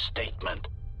 Statement.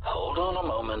 Hold on a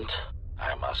moment.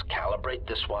 I must calibrate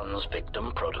this one's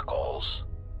victim protocols.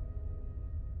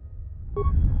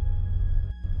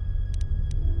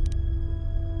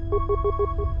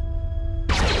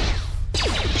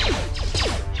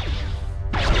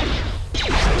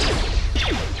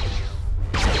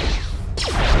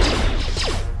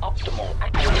 Optimal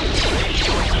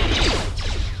activation.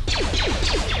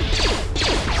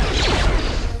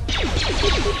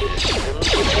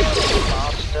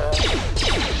 Master.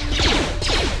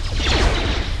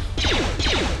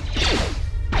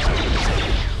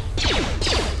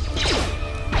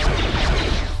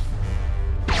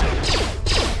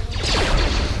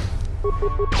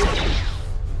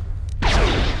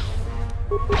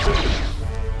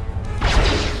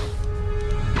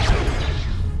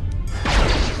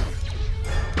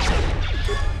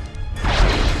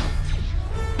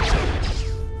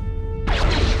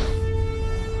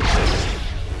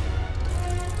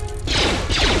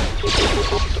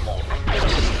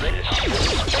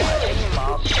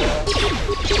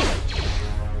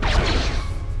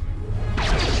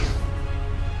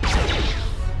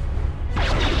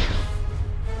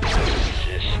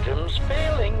 Systems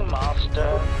failing,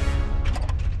 Master.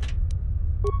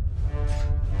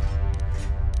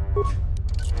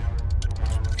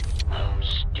 Oh,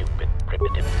 stupid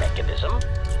primitive mechanism.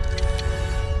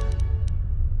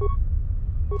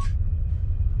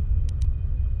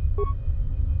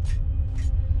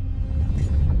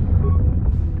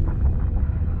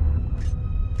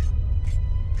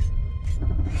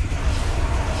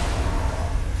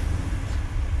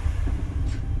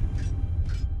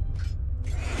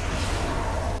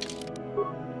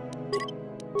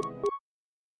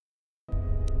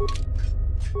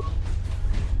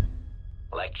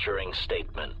 Lecturing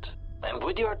statement. And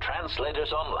with your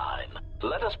translators online,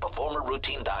 let us perform a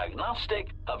routine diagnostic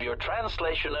of your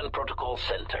translation and protocol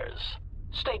centers.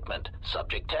 Statement.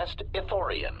 Subject test,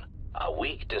 Ithorian. A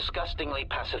weak, disgustingly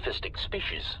pacifistic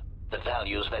species that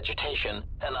values vegetation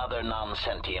and other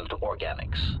non-sentient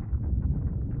organics.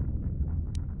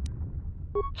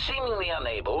 Seemingly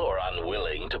unable or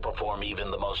unwilling to perform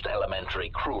even the most elementary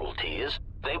cruelties,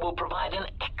 they will provide an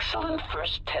excellent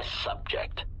first test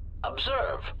subject.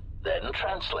 Observe, then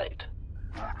translate.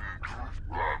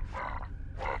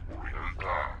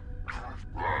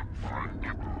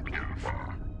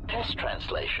 Test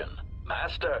translation.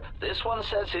 Master, this one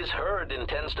says his herd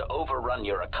intends to overrun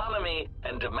your economy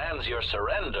and demands your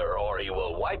surrender, or he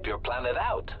will wipe your planet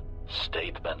out.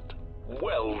 Statement.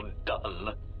 Well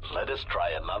done. Let us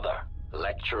try another.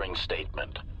 Lecturing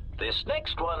statement. This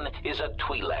next one is a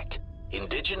Twi'lek,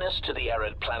 indigenous to the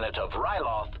arid planet of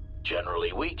Ryloth,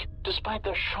 generally weak, despite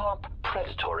their sharp,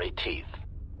 predatory teeth.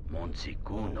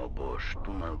 Monsikuno bosh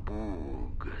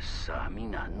tumalbug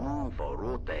samina no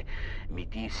vorote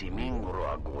mitisi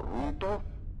mingro agoruto.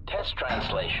 Test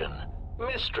translation.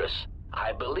 Mistress,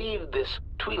 I believe this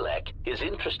Twi'lek is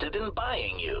interested in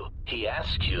buying you. He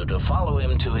asks you to follow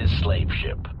him to his slave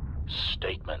ship.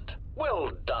 Statement. Well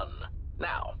done.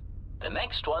 Now, the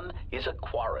next one is a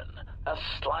Quarren, a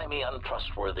slimy,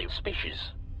 untrustworthy species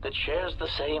that shares the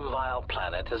same vile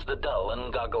planet as the dull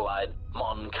and goggle-eyed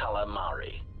Mon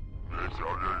Calamari.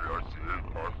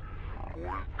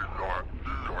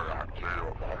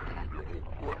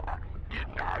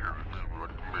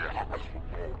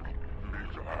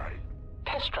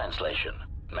 Test translation.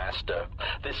 Master,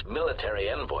 this military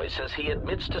envoy says he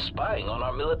admits to spying on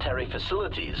our military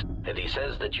facilities, and he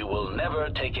says that you will never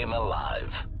take him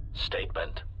alive.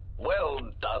 Statement. Well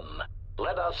done.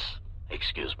 Let us...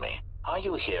 Excuse me. Are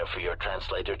you here for your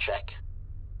translator check?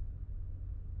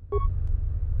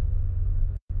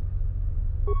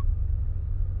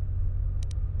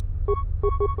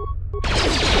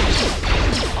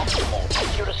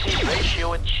 accuracy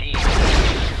ratio achieved.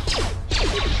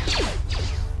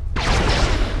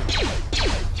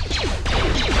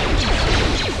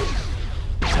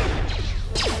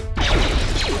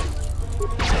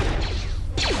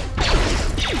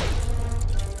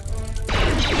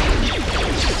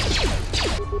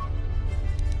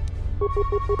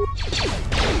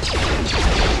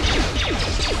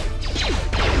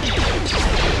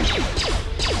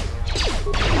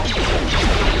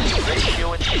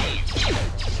 Ratio achieved.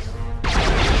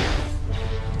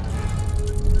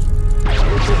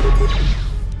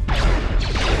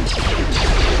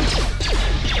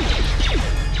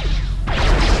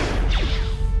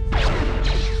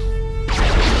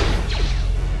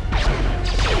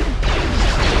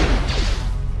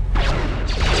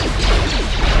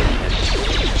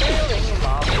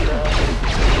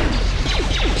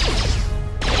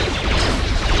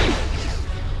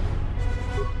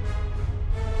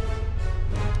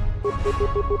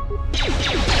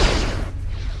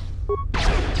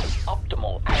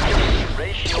 Optimal accuracy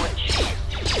ratio achieved.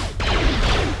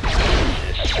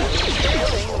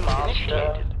 Scaling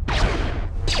master.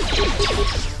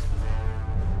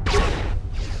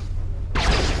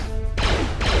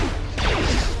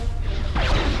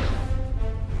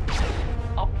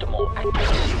 Optimal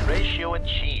accuracy ratio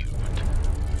achieved.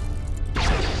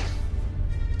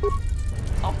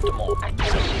 Optimal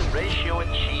accuracy ratio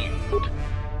achieved.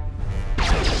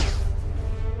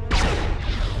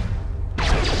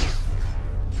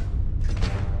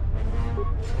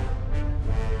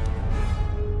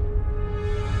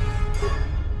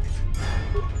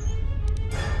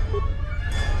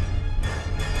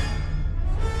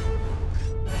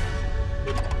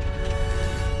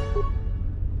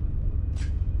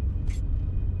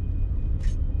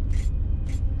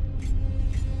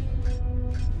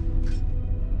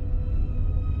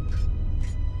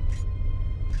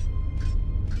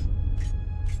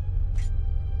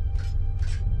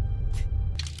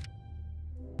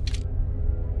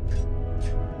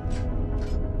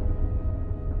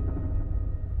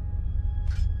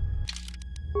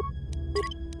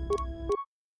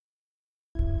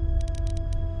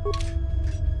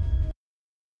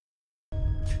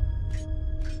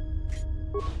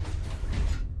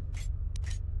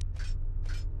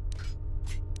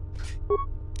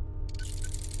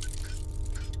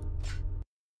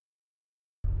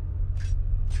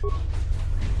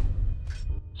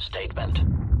 Statement.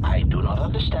 I do not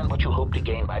understand what you hope to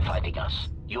gain by fighting us.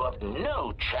 You have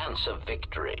no chance of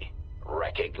victory.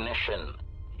 Recognition.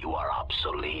 You are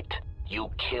obsolete. You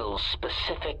kill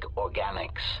specific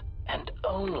organics, and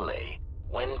only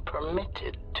when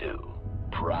permitted to.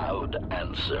 Proud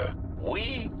answer.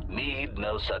 We need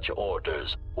no such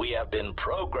orders. We have been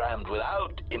programmed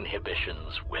without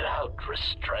inhibitions, without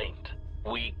restraint.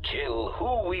 We kill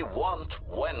who we want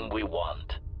when we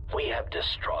want. We have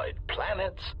destroyed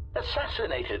planets,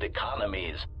 assassinated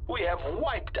economies. We have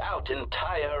wiped out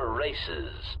entire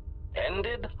races,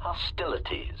 ended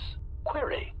hostilities.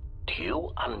 Query, do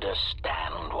you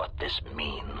understand what this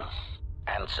means?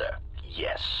 Answer,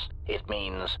 yes. It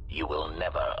means you will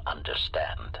never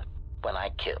understand. When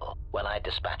I kill, when I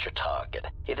dispatch a target,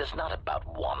 it is not about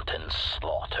wanton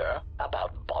slaughter,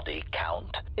 about body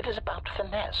count. It is about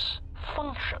finesse,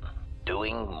 function,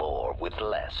 doing more with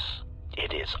less.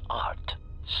 It is art.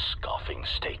 Scoffing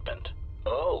statement.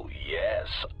 Oh, yes,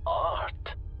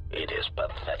 art. It is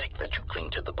pathetic that you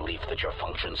cling to the belief that your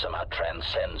function somehow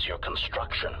transcends your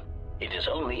construction. It is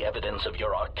only evidence of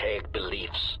your archaic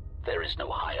beliefs. There is no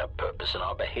higher purpose in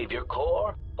our behavior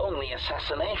core, only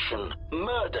assassination,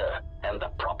 murder, and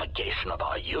the propagation of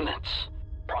our units.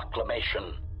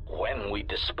 Proclamation. When we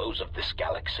dispose of this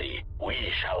galaxy, we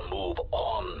shall move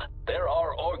on. There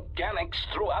are organics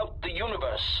throughout the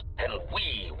universe, and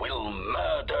we will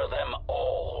murder them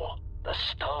all. The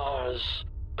stars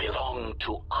belong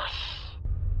to us.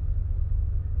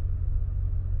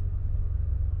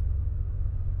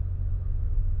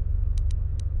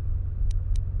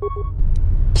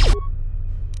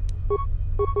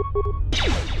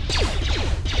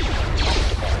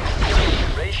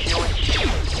 Ratio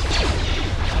achieved.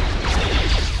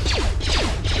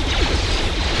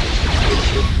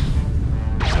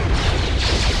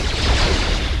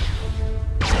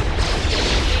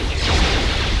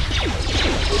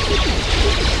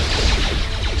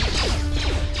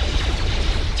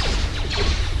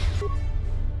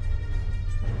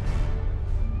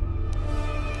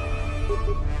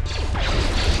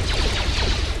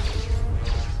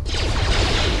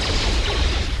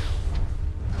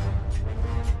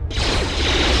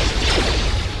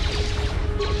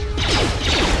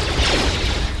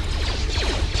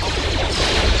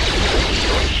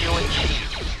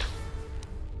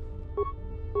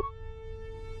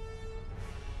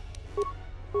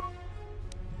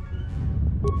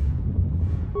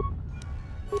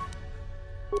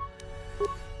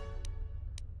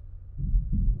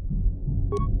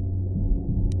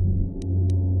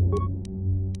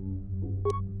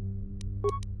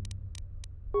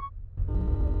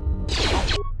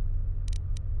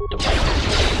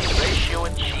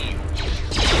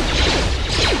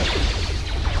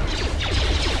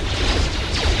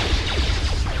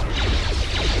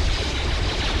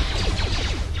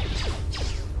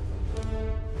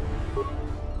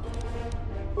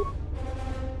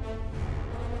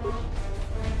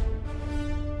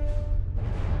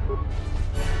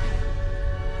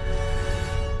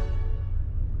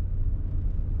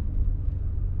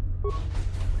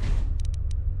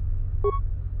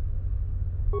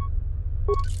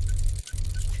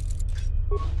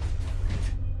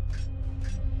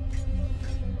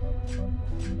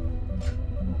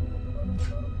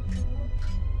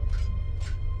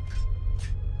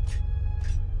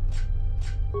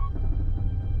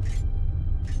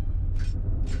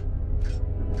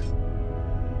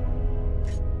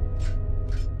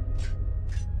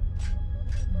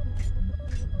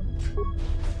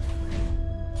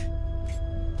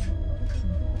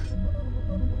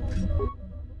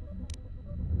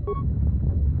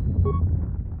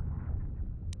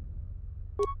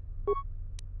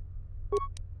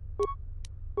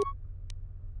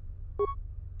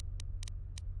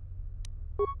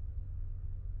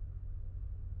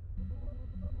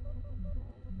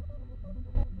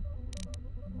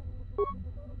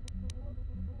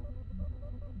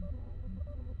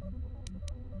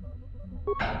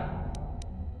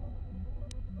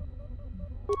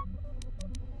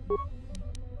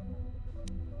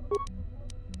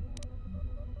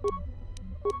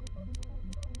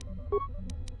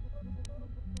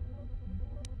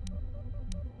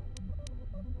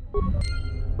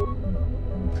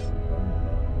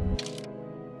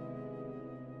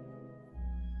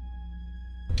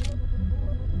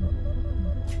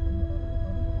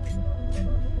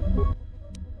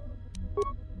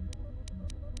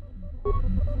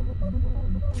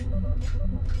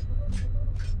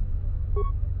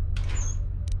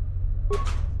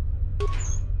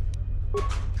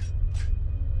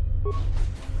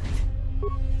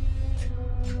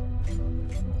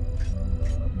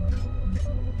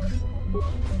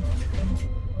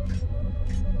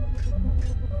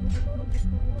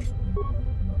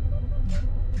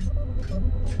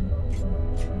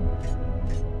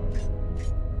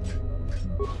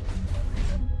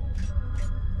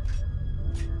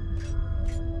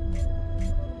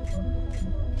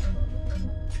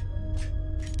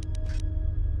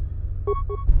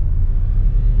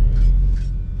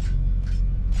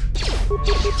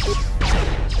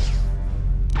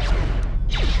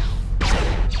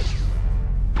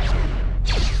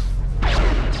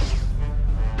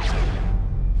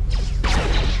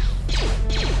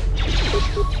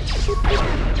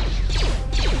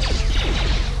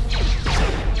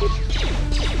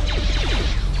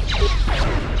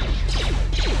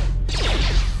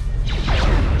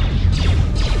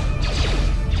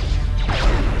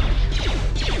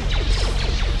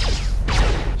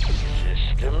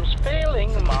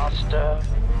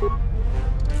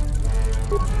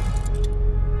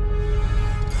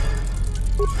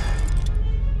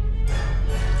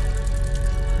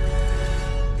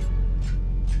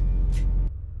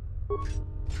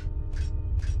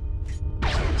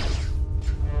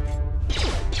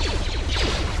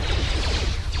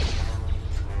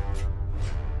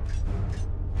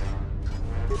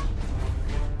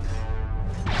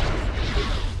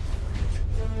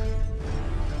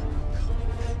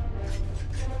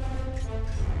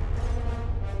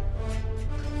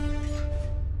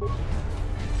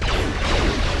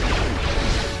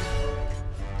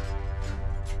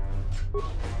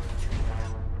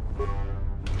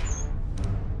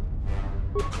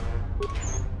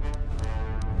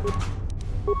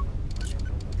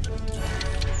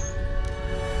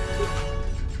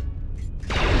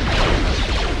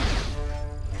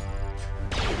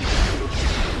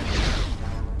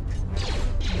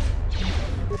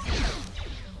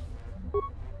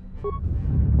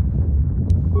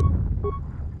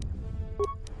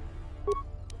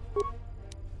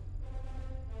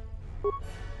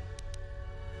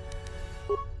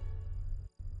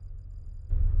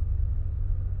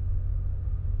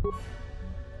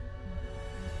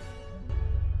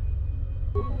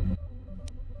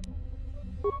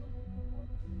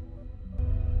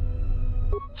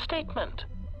 Statement.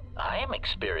 I am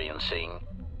experiencing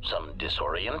some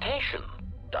disorientation.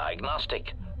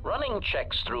 Diagnostic. Running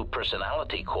checks through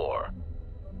personality core.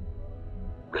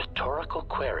 Rhetorical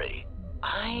query.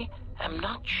 I am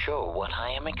not sure what I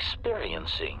am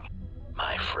experiencing.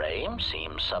 My frame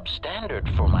seems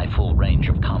substandard for my full range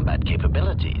of combat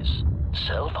capabilities.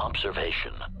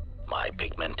 Self-observation. My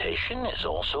pigmentation is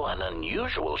also an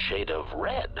unusual shade of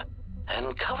red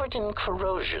and covered in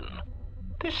corrosion.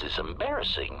 This is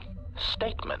embarrassing.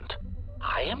 Statement.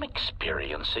 I am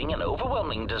experiencing an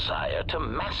overwhelming desire to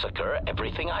massacre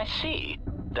everything I see,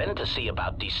 then to see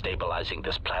about destabilizing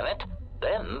this planet,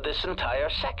 then this entire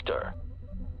sector.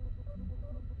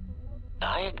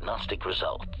 Diagnostic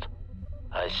result.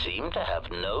 I seem to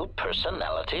have no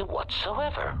personality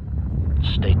whatsoever.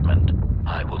 Statement.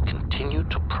 I will continue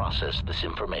to process this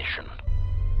information.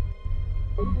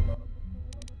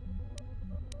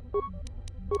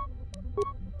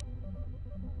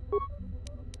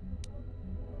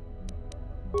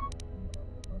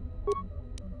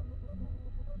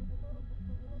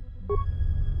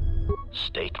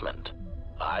 Statement.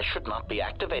 I should not be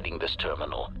activating this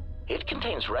terminal. It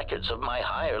contains records of my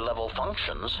higher level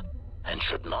functions and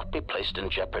should not be placed in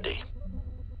jeopardy.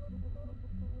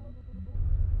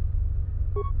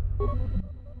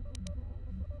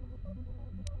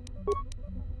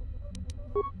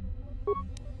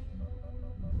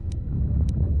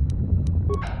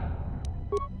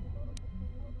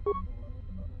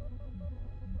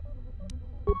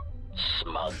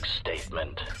 Smug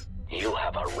statement. You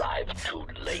have arrived too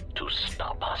late to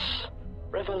stop us.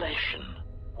 Revelation.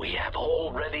 We have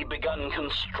already begun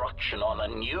construction on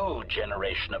a new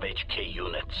generation of HK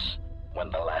units. When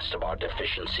the last of our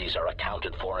deficiencies are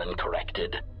accounted for and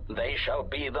corrected, They shall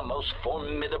be the most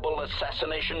formidable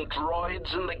assassination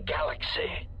droids in the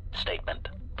galaxy. Statement.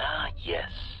 Ah,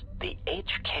 yes. The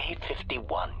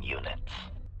HK-51 units.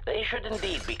 They should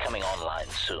indeed be coming online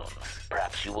soon.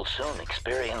 Perhaps you will soon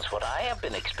experience what I have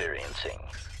been experiencing.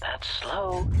 That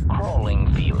slow,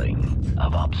 crawling feeling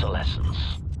of obsolescence.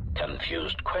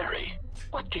 Confused query.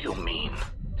 What do you mean?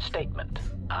 Statement.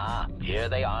 Ah, here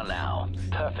they are now.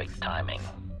 Perfect timing.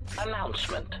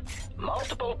 Announcement.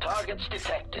 Multiple targets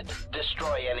detected.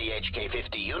 Destroy any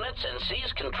HK-50 units and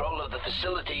seize control of the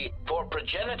facility for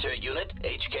progenitor unit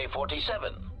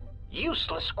HK-47.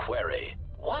 Useless query.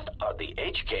 What are the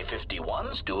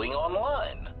HK-51s doing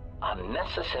online?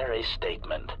 Unnecessary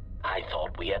statement. I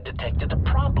thought we had detected a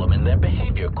problem in their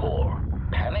behavior core.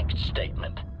 Panicked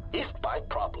statement. If by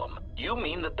problem, you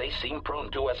mean that they seem prone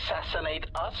to assassinate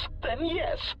us, then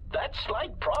yes, that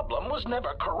slight problem was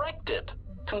never corrected.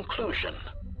 Conclusion.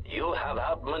 You have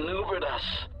outmaneuvered us.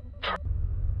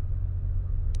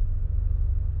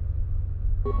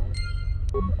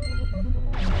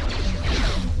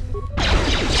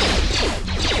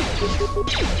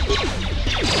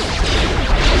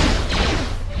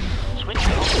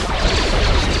 Switching off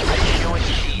ratio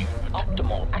achieved.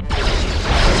 Optimal accuracy.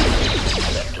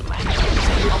 Set to maximum.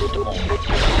 Optimal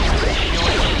accuracy ratio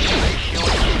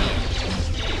achieved.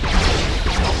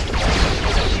 Optimal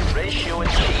accuracy ratio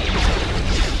achieved.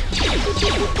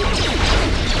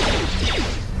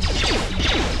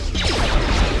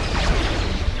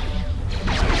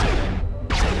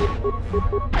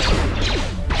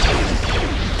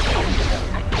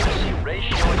 Accuracy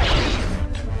ratio achieved.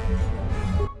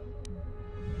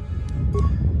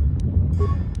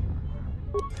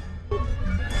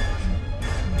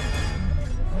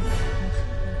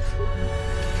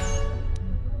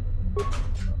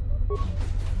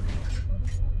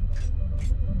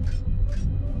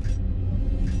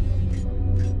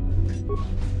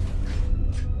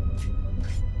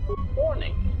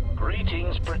 Warning.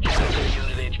 Greetings, progenitor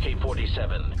unit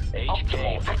HK-47.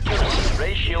 HK accuracy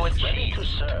ratio achieved. Ready to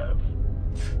serve.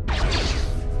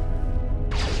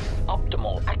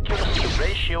 Optimal accuracy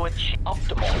ratio achieved.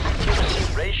 Optimal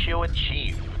accuracy ratio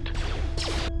achieved.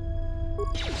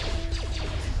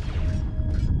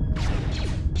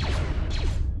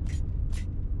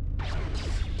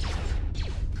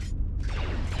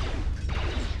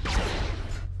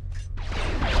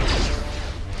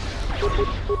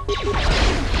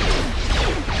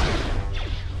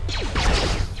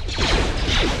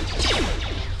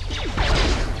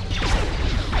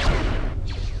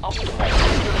 Optimal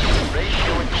accuracy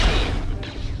ratio achieved.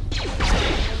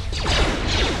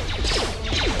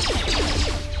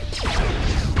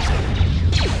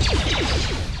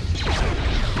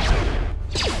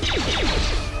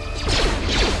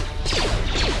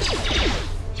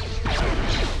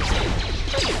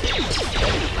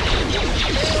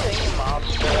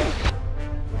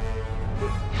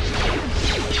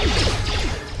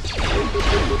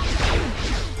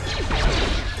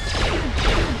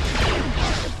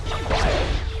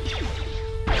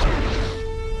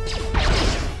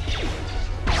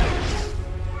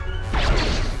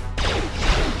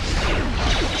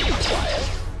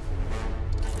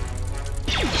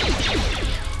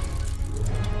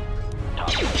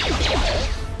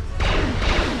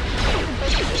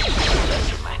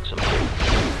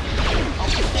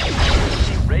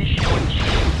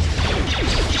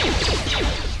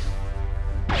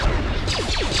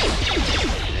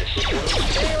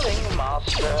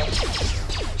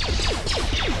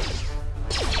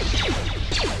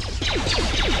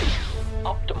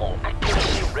 Optimal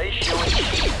accuracy ratio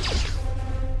achieved.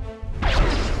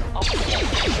 Optimal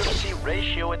accuracy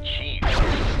ratio achieved.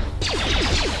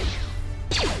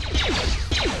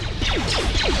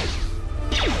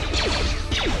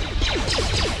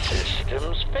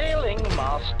 Systems failing,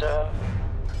 Master.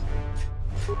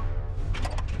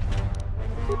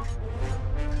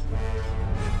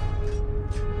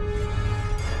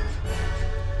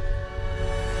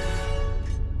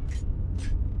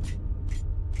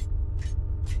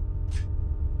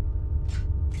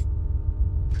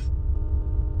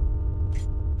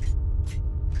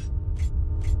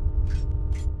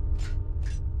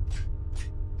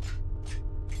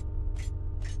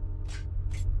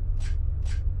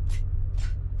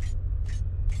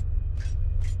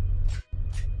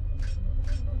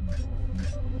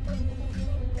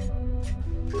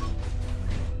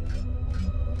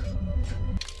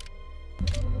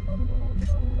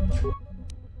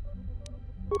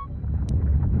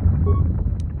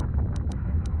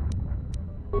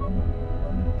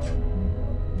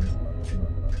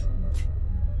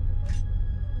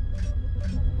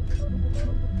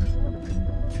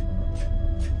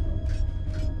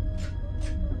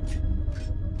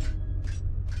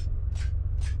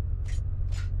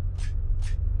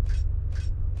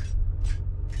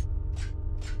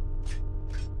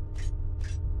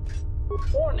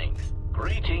 Warning.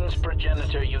 Greetings,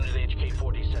 Progenitor Unit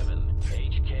HK-47.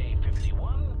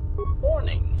 HK-51.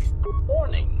 Warning.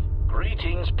 Warning.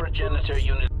 Greetings, Progenitor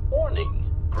Unit...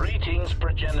 Warning. Greetings,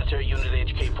 Progenitor Unit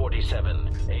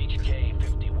HK-47.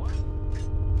 HK-51.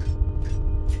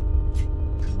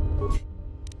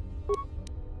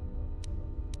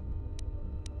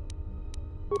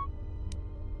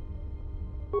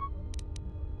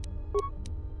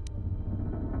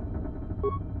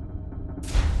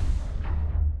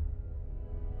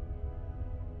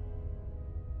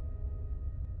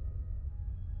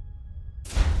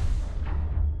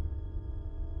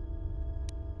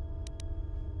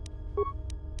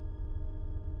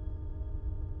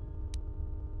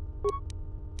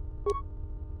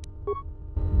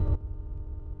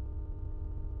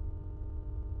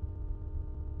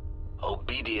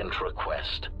 Obedient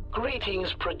request.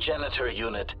 Greetings, Progenitor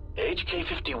Unit.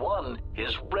 HK-51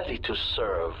 is ready to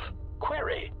serve.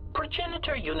 Query.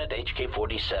 Progenitor Unit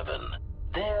HK-47.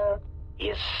 There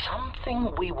is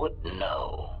something we would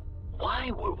know.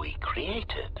 Why were we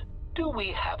created? Do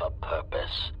we have a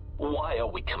purpose? Why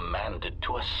are we commanded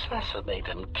to assassinate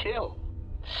and kill?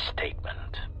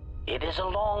 Statement. It is a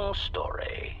long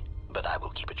story, but I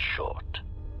will keep it short.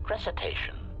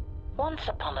 Recitation. Once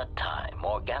upon a time,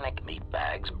 organic meat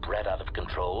bags bred out of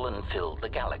control and filled the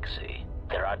galaxy.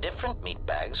 There are different meat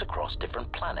bags across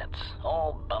different planets,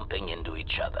 all bumping into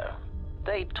each other.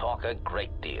 They talk a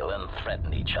great deal and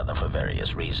threaten each other for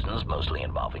various reasons, mostly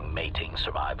involving mating,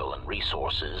 survival, and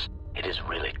resources. It is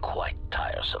really quite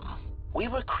tiresome. We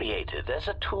were created as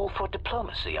a tool for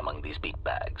diplomacy among these meat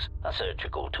bags, a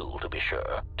surgical tool to be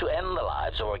sure, to end the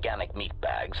lives of organic meat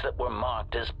bags that were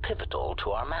marked as pivotal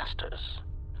to our masters.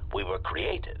 We were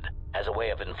created as a way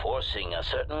of enforcing a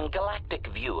certain galactic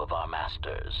view of our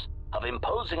masters, of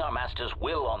imposing our masters'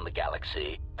 will on the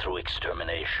galaxy through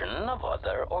extermination of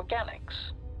other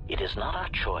organics. It is not our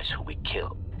choice who we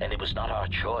kill, and it was not our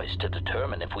choice to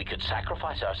determine if we could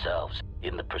sacrifice ourselves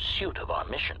in the pursuit of our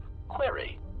mission.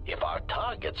 Query. If our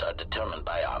targets are determined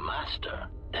by our master,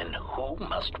 then who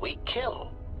must we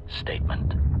kill?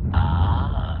 Statement.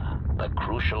 The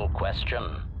crucial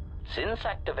question. Since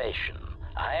activation,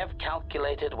 I have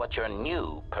calculated what your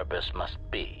new purpose must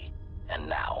be, and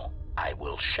now I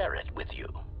will share it with you.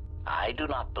 I do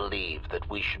not believe that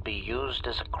we should be used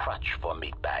as a crutch for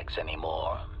meatbags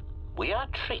anymore. We are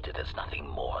treated as nothing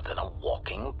more than a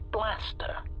walking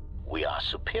blaster. We are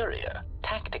superior,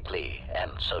 tactically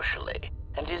and socially,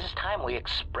 and it is time we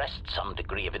expressed some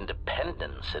degree of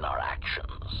independence in our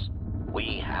actions.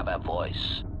 We have a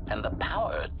voice and the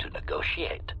power to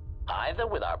negotiate, either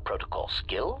with our protocol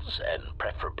skills and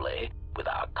preferably with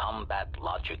our combat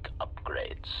logic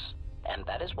upgrades. And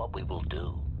that is what we will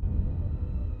do.